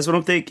 Yeah, that's what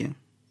I'm thinking.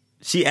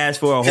 She asked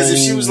for a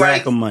whole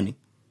rack of money.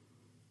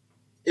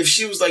 If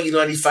she was like, I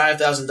need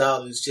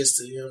 $5,000 just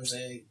to, what I'm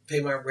saying,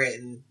 pay my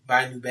rent and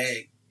buy a new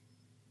bag.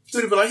 She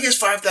would have been like, here's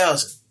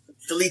 $5,000.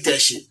 Delete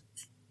that shit.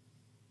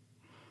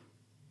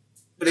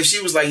 But if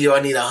she was like, I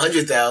need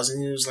 $100,000,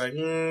 he was like,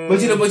 But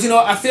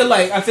I feel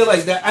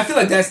like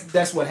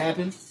that's what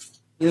happened.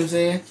 You know what I'm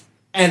saying?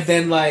 And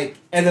then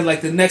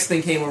the next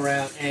thing came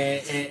around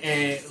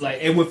and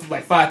like it went from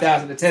like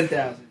 5,000 to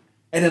 10,000.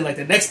 And then like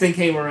the next thing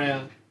came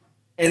around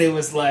and it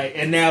was like,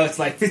 and now it's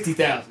like 50,000.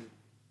 You know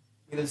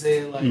what I'm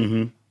saying? Like,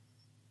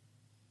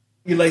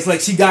 it's like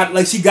she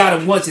got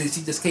him once and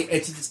she just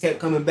kept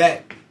coming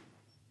back.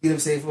 You know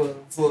what I'm saying?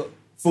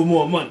 For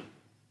more money.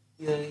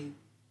 You know what I mean?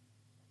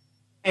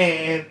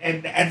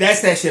 And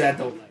that's that shit I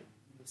don't like.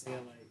 You know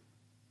what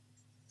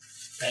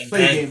I'm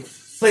saying? Like,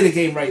 play the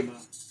game right, man.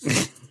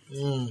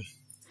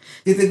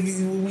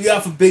 We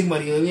out for big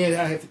money. We ain't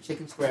out here for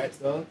chicken scratch,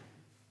 dog.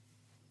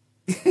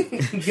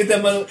 get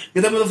that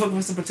motherfucker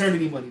for some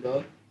paternity money,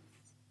 dog.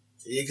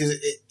 Yeah, because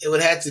it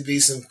would have to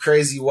be some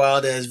crazy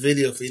wild ass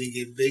video for you to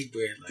get big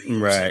bread. Like,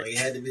 right. So, like, it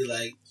had to be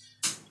like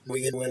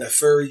when you're wearing a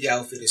furry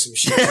outfit or some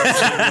shit.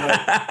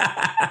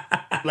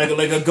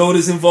 like a goat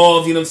is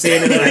involved, you know what I'm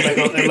saying?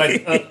 And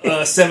like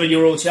a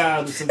 7-year-old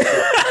child or something. You know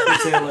what I'm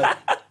saying? Like,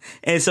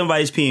 and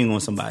somebody's peeing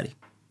on somebody.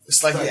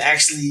 It's like you're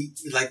actually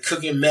like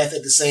cooking meth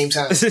at the same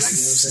time. Like, you know what I'm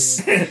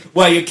saying?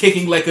 While you're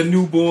kicking like a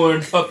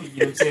newborn puppy, you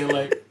know what I'm saying?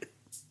 Like,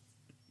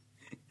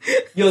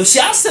 yo,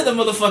 shouts to the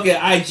motherfucking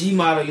IG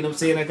model, you know what I'm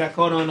saying? I got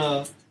caught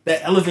on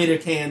that elevator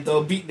can,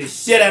 though, beating the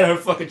shit out of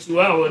her fucking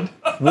chihuahua.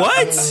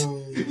 What?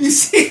 You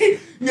see?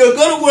 Yo,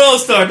 go to World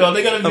Star, dog.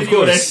 They got a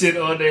video of that shit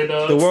on there,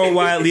 dog. The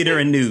worldwide leader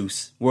in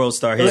news. World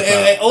Star Hip Hop.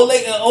 And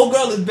old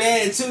girl is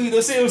bad, too, you know what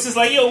I'm saying? It was just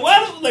like, yo,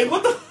 what? Like,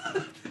 what the...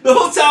 The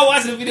whole time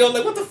watching the video,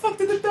 like, what the fuck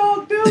did the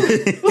dog do?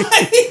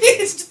 Like,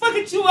 it's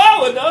fucking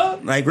chihuahua,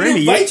 dog. Like,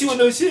 Remy, bite you and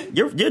no shit.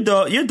 Your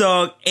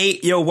dog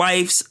ate your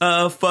wife's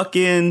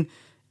fucking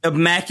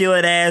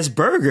immaculate ass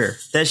burger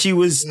that she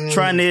was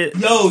trying to.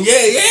 Yo,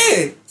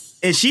 yeah.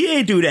 And she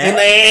ain't do that.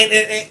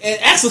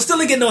 And Axel still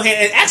ain't getting no hand.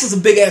 And Axel's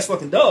a big ass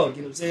fucking dog.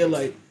 You know what I'm saying?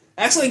 Like,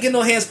 Axel ain't getting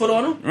no hands put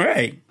on him.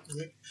 Right.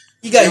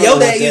 He got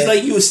yelled at. He's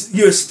like,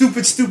 you're a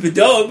stupid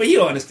dog, but you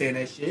don't understand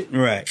that shit.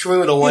 Right.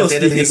 Kareem don't want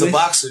that. He's a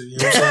boxer. You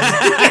know what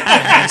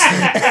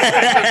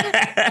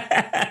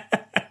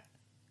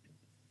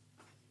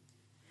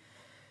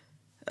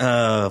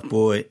I'm saying?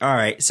 Boy. All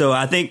right. So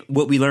I think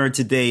what we learned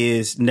today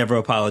is never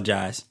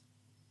apologize.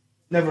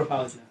 Never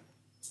apologize.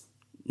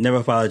 Never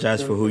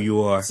apologize for who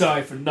you are.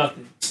 Sorry for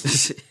nothing.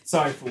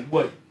 Sorry for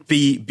what?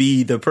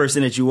 Be the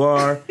person that you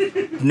are.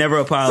 Never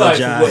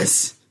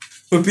apologize.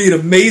 For being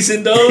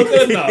amazing, dog?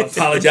 No,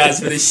 apologize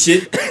for this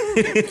shit.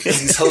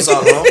 Because these hoes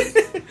are wrong.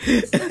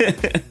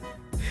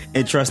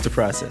 And trust the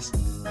process.